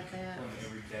you about that? Tell me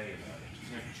every day about it.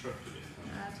 She's never instructed it.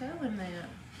 I tell him that.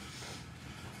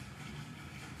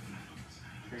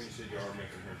 Trina said you are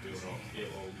making her feel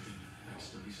old.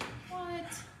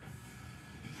 What?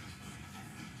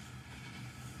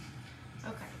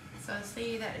 Okay, so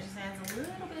see, that just adds a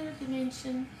little bit of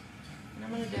dimension. And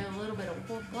I'm gonna do a little bit of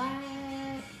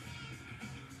black.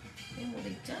 Then we'll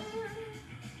be done.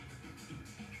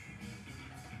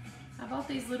 I bought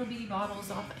these little bitty bottles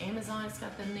off of Amazon. It's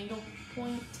got the needle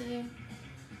point too,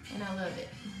 and I love it.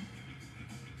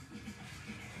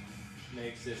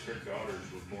 Meg says her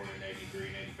daughters were born in 83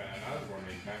 and 85. I was born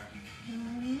in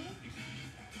 85.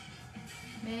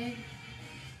 Meg.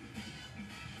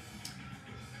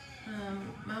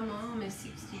 My mom is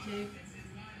 62.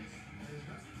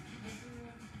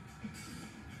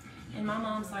 And my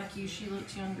mom's like you, she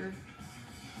looks younger.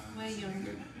 Way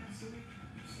younger.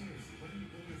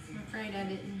 I'm afraid I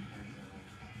didn't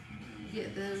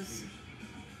get those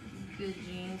good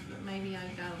genes, but maybe I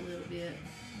got a little bit.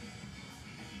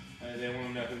 They want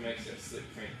to know who makes that slick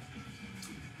paint.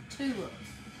 Tulip.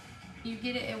 You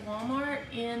get it at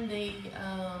Walmart in the,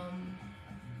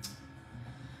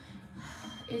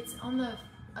 it's on the,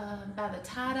 by the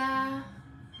tie-dye.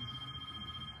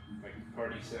 Like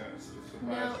party size.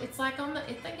 No, it's like on the,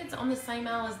 I think it's on the same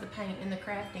aisle as the paint in the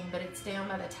crafting, but it's down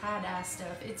by the tie-dye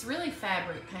stuff. It's really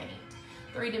fabric paint,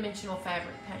 3-dimensional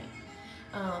fabric paint.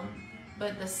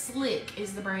 But the Slick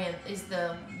is the brand, is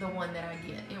the one that I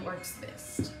get. It works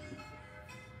best.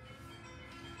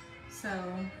 So,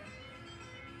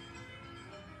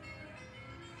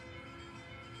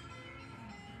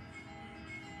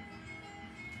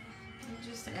 it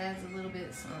just adds a little bit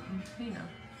of something, you know,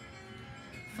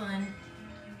 fun.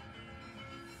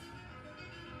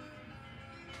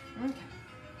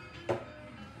 Okay.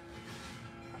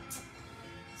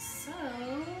 So,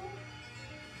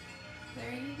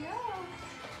 there you go.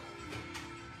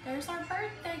 There's our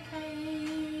birthday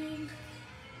cake.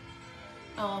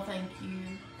 Oh, thank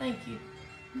you. Thank you.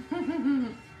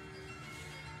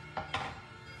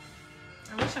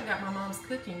 I wish I got my mom's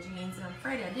cooking genes, and I'm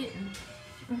afraid I didn't.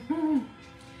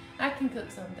 I can cook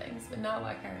some things, but not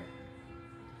like her.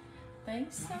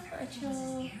 Thanks so much,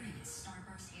 y'all.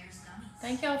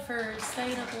 Thank y'all for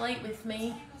staying up late with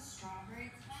me.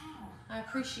 I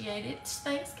appreciate it.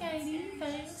 Thanks, Katie.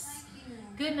 Thanks.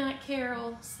 Good night,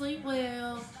 Carol. Sleep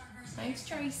well. Thanks,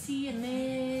 Tracy and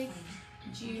Meg,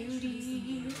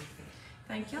 Judy.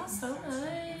 Thank y'all so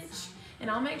much. And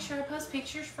I'll make sure I post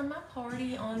pictures from my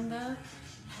party on the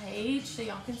page so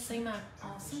y'all can see my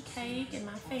awesome cake and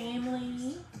my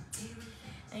family.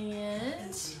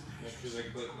 And make sure they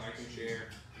click like and share.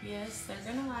 yes, they're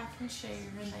gonna like and share,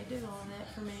 and they do all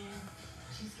that for me.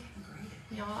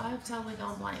 Y'all, I've totally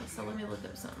gone blank, so let me look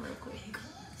up something real quick.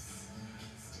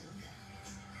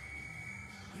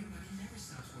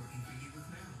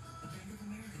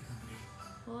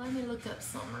 Well, let me look up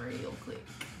something real quick.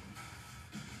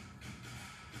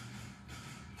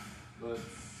 But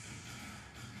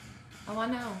Oh, I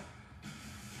know.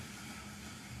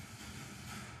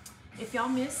 If y'all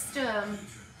missed,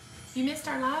 if you missed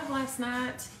our live last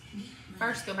night,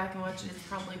 first go back and watch it. It's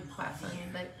probably quite funny,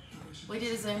 but we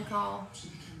did a Zoom call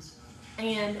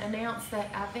and announced that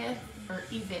Yvette,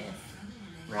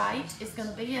 right, is going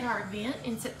to be at our event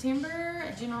in September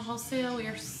at General Wholesale. We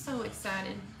are so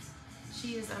excited.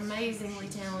 She is amazingly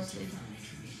talented,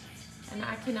 and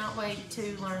I cannot wait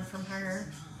to learn from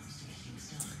her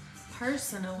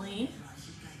personally.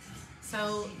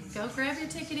 So go grab your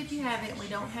ticket if you have it. We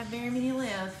don't have very many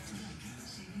left,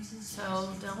 so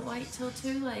don't wait till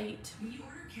too late.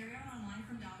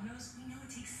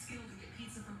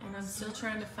 And I'm still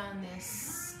trying to find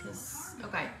this because,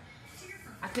 okay,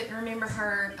 I couldn't remember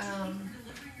her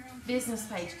business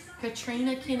page.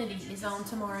 Katrina Kennedy is on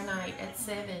tomorrow night at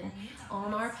 7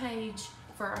 on our page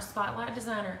for our Spotlight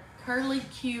Designer. Curly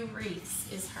Q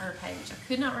Wreaths is her page. I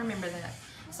could not remember that,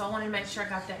 so I wanted to make sure I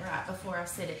got that right before I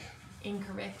said it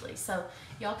incorrectly. So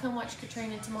y'all come watch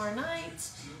Katrina tomorrow night.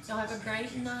 Y'all have a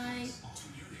great night,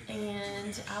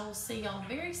 and I will see y'all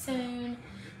very soon.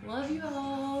 Love you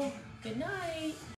all. Good night.